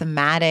very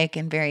somatic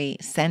and very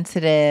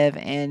sensitive.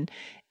 And,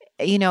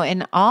 you know,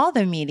 in all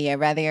the media,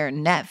 whether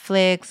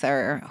Netflix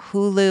or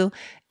Hulu,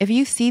 if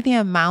you see the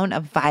amount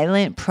of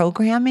violent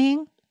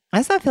programming, I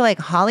also feel like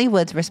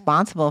Hollywood's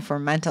responsible for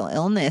mental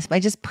illness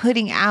by just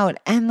putting out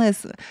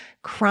endless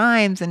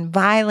crimes and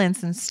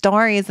violence and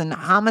stories and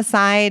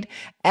homicide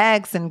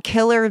X and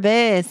killer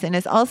this. And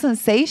it's all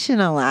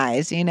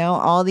sensationalized, you know,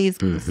 all these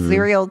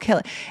serial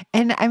killers.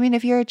 And I mean,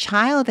 if you're a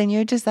child and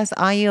that's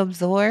all you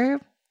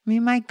absorb, I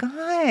mean, my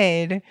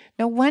God,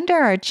 no wonder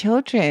our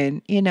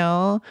children, you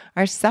know,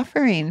 are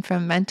suffering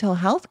from mental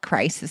health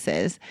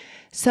crises.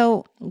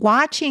 So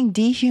watching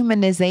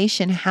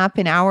dehumanization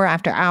happen hour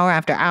after hour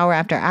after hour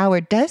after hour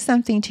does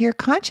something to your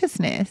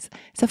consciousness.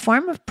 It's a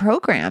form of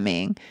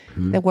programming.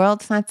 The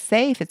world's not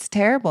safe. It's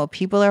terrible.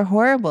 People are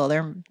horrible.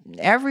 They're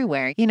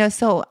everywhere. You know,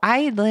 so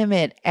I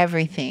limit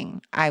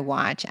everything I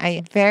watch.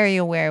 I'm very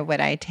aware of what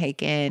I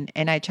take in,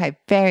 and I try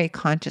very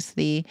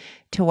consciously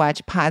to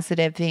watch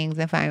positive things.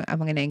 If I'm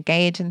going to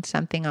engage in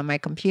something on my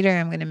computer,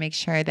 I'm going to make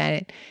sure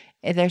that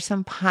there's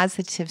some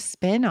positive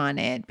spin on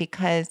it,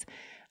 because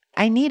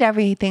I need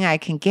everything I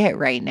can get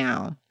right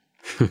now.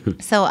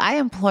 So I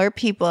implore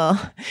people,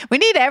 we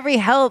need every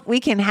help we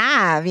can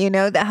have, you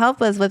know, to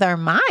help us with our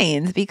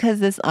minds, because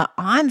this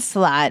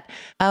onslaught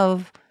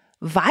of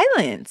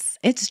violence,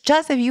 it's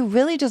just, if you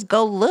really just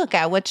go look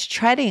at what's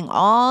trending,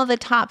 all the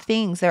top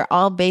things, they're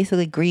all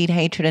basically greed,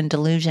 hatred, and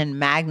delusion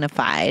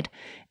magnified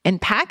and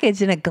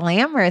packaged in a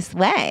glamorous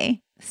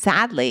way,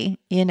 sadly,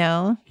 you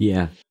know?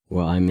 Yeah.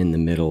 Well, I'm in the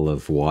middle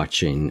of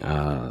watching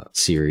a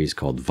series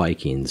called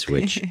Vikings,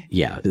 which,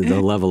 yeah,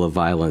 the level of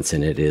violence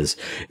in it is,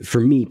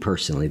 for me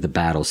personally, the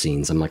battle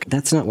scenes, I'm like,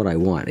 that's not what I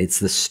want. It's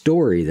the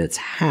story that's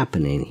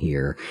happening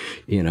here.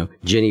 You know,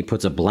 Ginny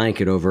puts a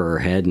blanket over her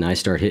head and I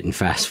start hitting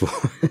fast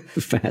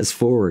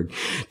forward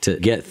to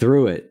get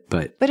through it.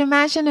 But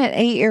imagine an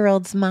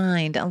 8-year-old's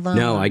mind alone.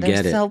 No, I get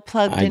it. They're so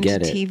plugged into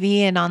TV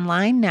and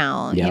online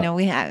now. Yep. You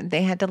know,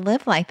 they had to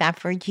live like that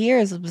for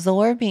years,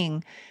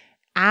 absorbing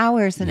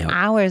hours and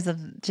hours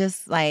of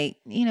just like,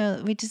 you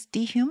know, we just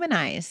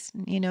dehumanize,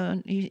 you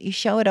know, you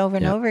show it over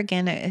and over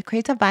again. It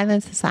creates a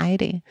violent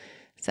society.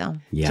 So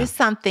just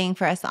something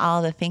for us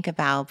all to think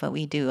about, but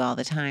we do all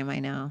the time, I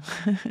know.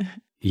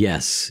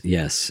 Yes.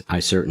 I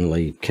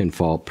certainly can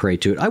fall prey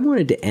to it. I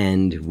wanted to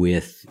end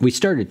with, we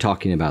started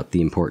talking about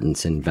the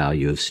importance and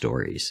value of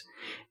stories.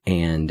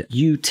 And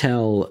you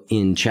tell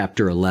in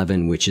chapter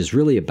 11, which is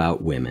really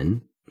about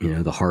women, you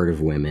know, the heart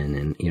of women.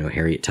 And, you know,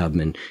 Harriet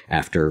Tubman,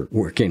 after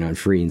working on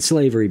freeing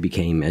slavery,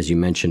 became, as you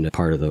mentioned, a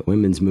part of the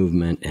women's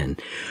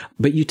movement.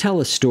 But you tell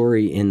a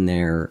story in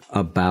there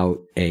about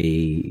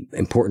a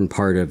important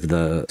part of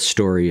the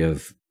story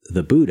of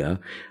the Buddha,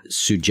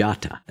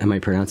 Sujata. Am I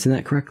pronouncing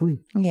that correctly?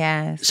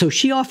 Yes. So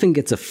she often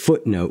gets a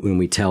footnote when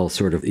we tell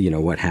sort of, you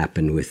know, what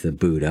happened with the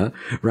Buddha,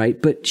 right?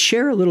 But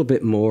share a little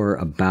bit more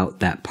about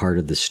that part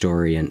of the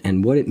story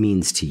and what it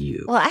means to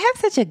you. Well, I have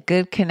such a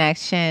good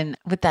connection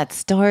with that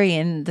story.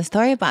 And the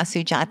story about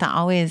Sujata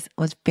always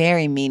was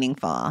very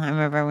meaningful. I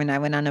remember when I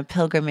went on a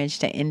pilgrimage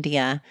to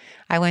India,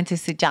 I went to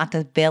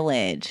Sujata's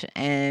village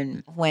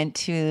and went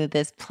to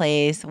this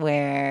place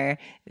where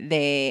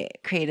they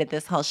created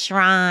this whole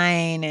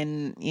shrine.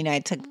 And, you know, I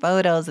took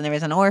photos, and there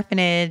was an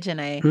orphanage,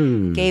 and I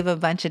gave a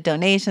bunch of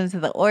donations to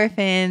the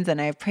orphans, and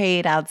I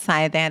prayed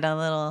outside. They had a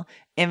little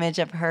image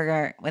of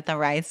her with a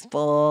rice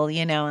bowl,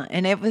 you know,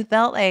 and it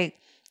felt like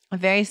a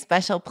very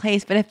special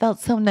place, but it felt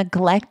so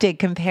neglected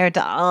compared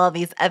to all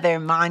these other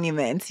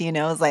monuments, you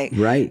know. It's like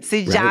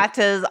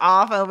Sujata's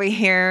off over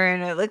here,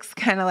 and it looks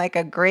kind of like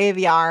a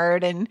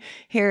graveyard, and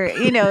here,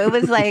 you know, it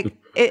was like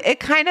it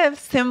kind of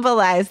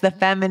symbolized the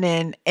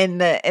feminine in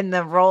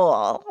the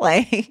role.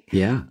 Like,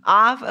 Yeah.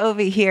 off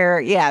over here,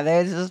 yeah,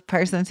 there's this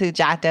person,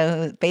 Sujata,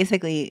 who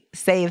basically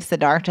saves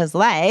Siddhartha's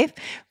life,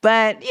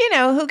 but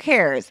who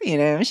cares?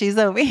 She's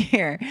over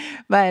here.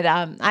 But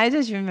I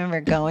just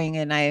remember going,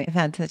 and I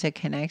found such a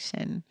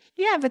connection.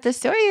 Yeah, but the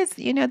story is,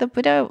 the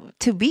Buddha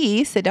to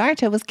be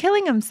Siddhartha was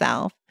killing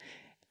himself,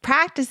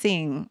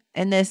 practicing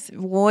in this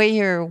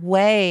warrior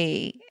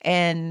way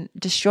and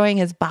destroying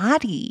his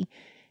body,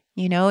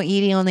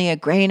 eating only a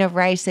grain of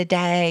rice a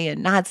day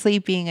and not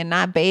sleeping and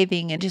not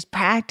bathing and just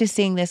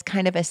practicing this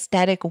kind of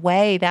aesthetic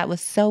way that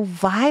was so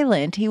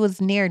violent. He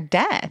was near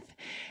death.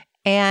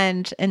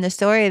 And in the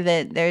story,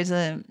 that there's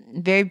a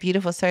very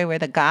beautiful story where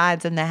the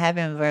gods in the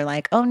heavens were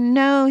like, oh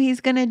no,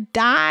 he's going to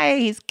die.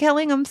 He's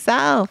killing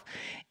himself,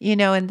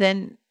 and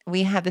then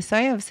we have the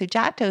story of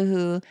Sujata,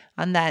 who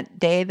on that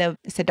day, the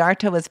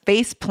Siddhartha was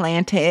face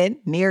planted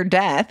near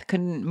death,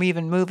 couldn't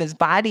even move his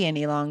body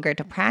any longer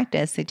to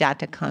practice.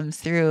 Sujata comes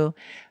through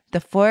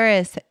the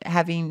forest,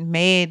 having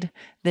made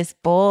this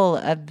bowl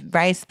of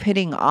rice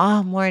pudding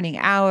all morning,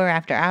 hour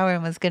after hour,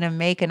 and was going to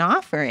make an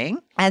offering,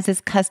 as is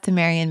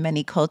customary in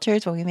many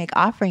cultures where we make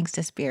offerings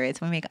to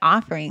spirits. We make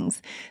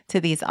offerings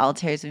to these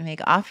altars. We make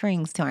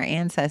offerings to our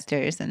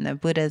ancestors and the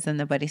Buddhas and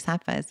the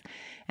Bodhisattvas.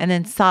 And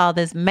then saw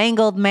this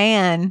mangled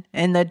man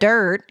in the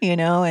dirt,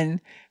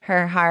 and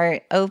her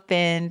heart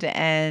opened,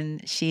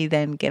 and she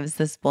then gives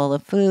this bowl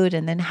of food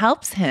and then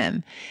helps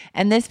him.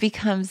 And this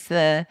becomes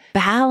the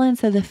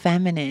balance of the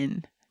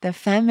feminine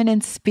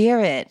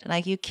spirit.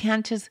 Like, you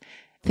can't just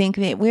think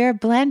that we're a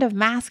blend of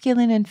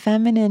masculine and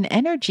feminine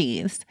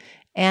energies.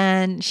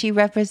 And she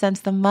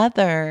represents the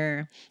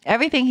mother,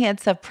 everything he had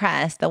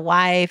suppressed, the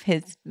wife,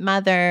 his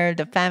mother,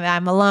 the family.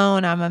 I'm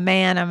alone. I'm a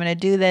man. I'm going to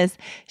do this.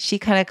 She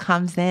kind of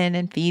comes in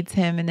and feeds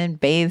him and then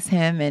bathes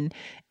him. And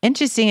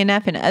interesting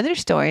enough, in other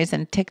stories,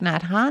 in Thich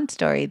Nhat Hanh's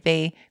story,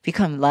 they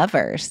become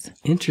lovers.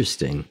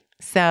 Interesting.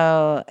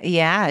 So,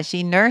 yeah,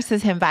 she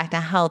nurses him back to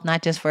health,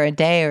 not just for a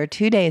day or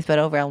 2 days, but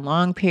over a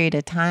long period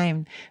of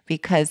time,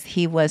 because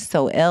he was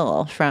so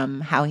ill from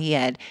how he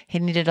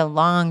needed a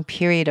long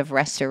period of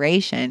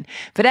restoration.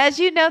 But as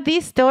you know,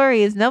 these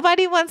stories,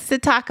 nobody wants to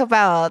talk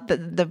about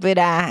the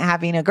Buddha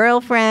having a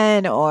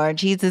girlfriend or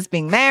Jesus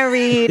being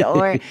married,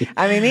 or,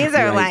 these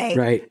are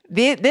right.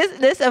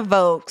 This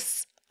evokes,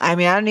 I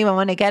don't even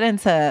want to get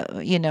into,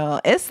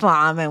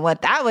 Islam and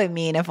what that would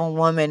mean if a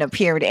woman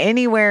appeared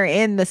anywhere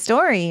in the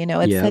story.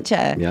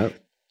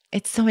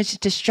 It's so much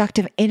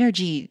destructive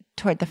energy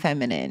toward the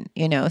feminine,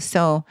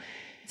 So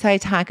I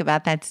talk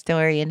about that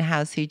story and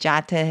how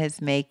Sujata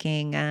is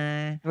making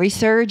a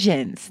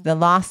resurgence, the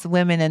lost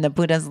women in the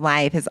Buddha's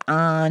life, his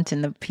aunt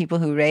and the people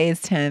who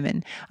raised him.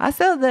 And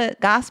also the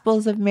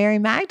Gospels of Mary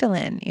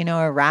Magdalene,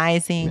 are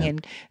rising.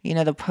 And,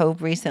 the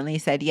Pope recently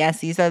said, yes,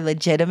 these are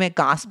legitimate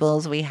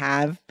Gospels. We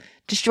have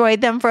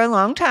destroyed them for a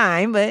long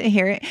time, but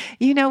here,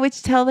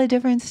 which tell a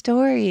different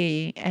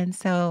story. And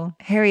so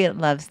Harriet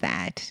loves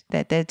that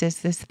they're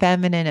just this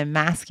feminine and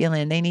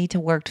masculine. They need to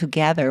work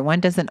together. One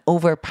doesn't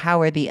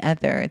overpower the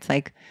other. It's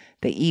like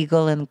the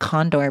eagle and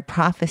condor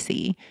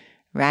prophecy,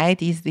 right?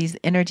 These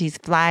energies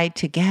fly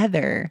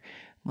together.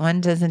 One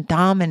doesn't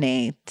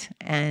dominate.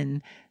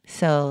 And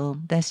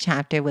so this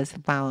chapter was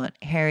about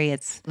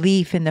Harriet's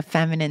belief in the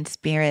feminine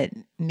spirit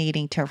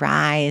needing to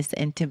rise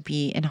and to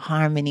be in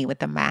harmony with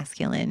the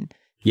masculine.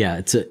 Yeah,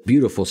 it's a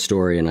beautiful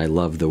story, and I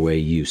love the way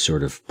you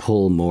sort of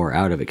pull more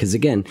out of it. Because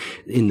again,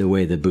 in the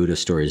way the Buddha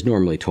story is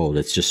normally told,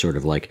 it's just sort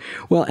of like,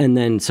 well, and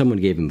then someone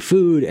gave him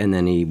food, and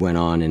then he went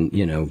on and,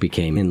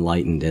 became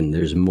enlightened, and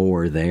there's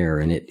more there,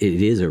 and it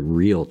is a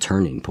real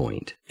turning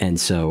point. And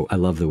so I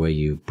love the way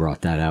you brought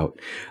that out.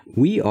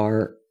 We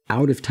are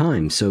out of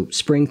time. So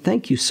Spring,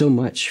 thank you so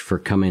much for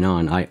coming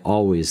on. I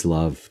always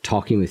love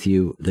talking with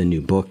you. The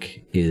new book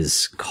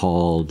is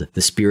called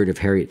The Spirit of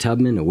Harriet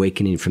Tubman,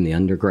 Awakening from the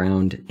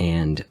Underground.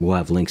 And we'll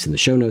have links in the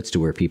show notes to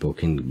where people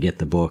can get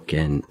the book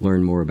and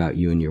learn more about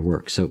you and your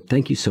work. So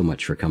thank you so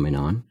much for coming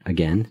on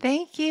again.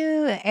 Thank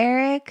you,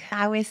 Eric.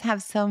 I always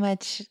have so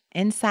much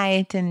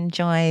insight and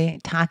joy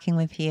talking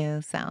with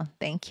you. So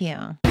thank you.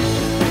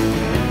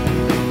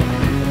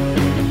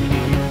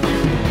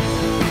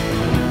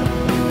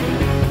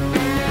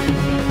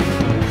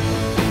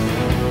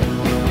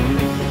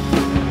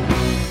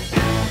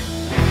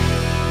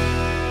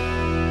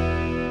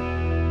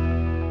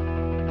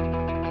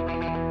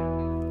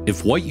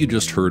 If what you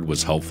just heard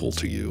was helpful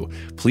to you,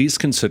 please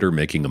consider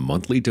making a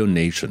monthly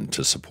donation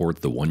to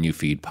support the One You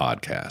Feed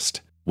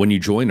podcast. When you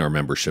join our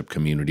membership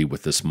community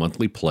with this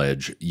monthly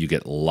pledge, you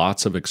get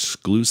lots of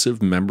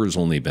exclusive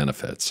members-only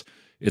benefits.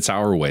 It's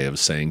our way of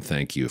saying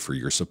thank you for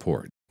your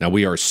support. Now,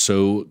 we are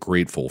so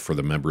grateful for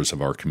the members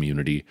of our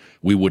community.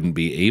 We wouldn't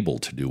be able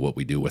to do what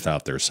we do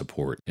without their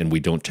support, and we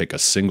don't take a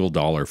single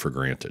dollar for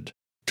granted.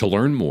 To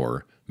learn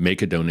more,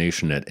 make a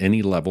donation at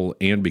any level,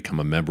 and become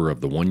a member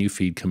of the One You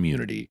Feed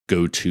community,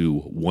 go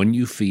to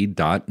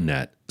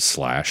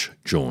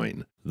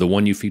oneyoufeed.net/join. The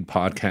One You Feed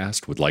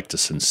podcast would like to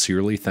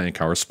sincerely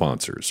thank our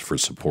sponsors for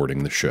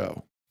supporting the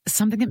show.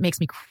 Something that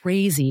makes me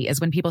crazy is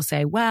when people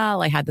say,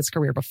 well, I had this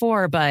career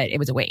before, but it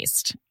was a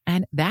waste.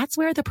 And that's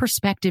where the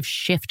perspective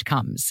shift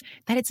comes,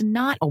 that it's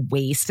not a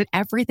waste, that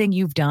everything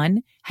you've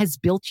done has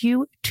built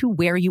you to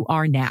where you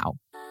are now.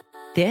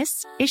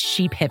 This is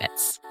She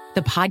Pivots,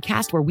 the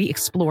podcast where we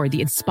explore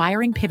the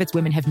inspiring pivots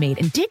women have made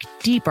and dig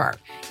deeper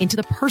into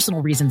the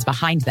personal reasons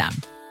behind them.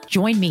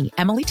 Join me,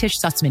 Emily Tish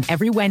Sussman,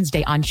 every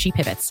Wednesday on She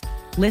Pivots.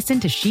 Listen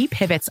to She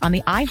Pivots on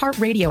the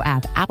iHeartRadio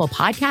app, Apple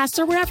Podcasts,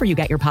 or wherever you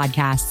get your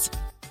podcasts.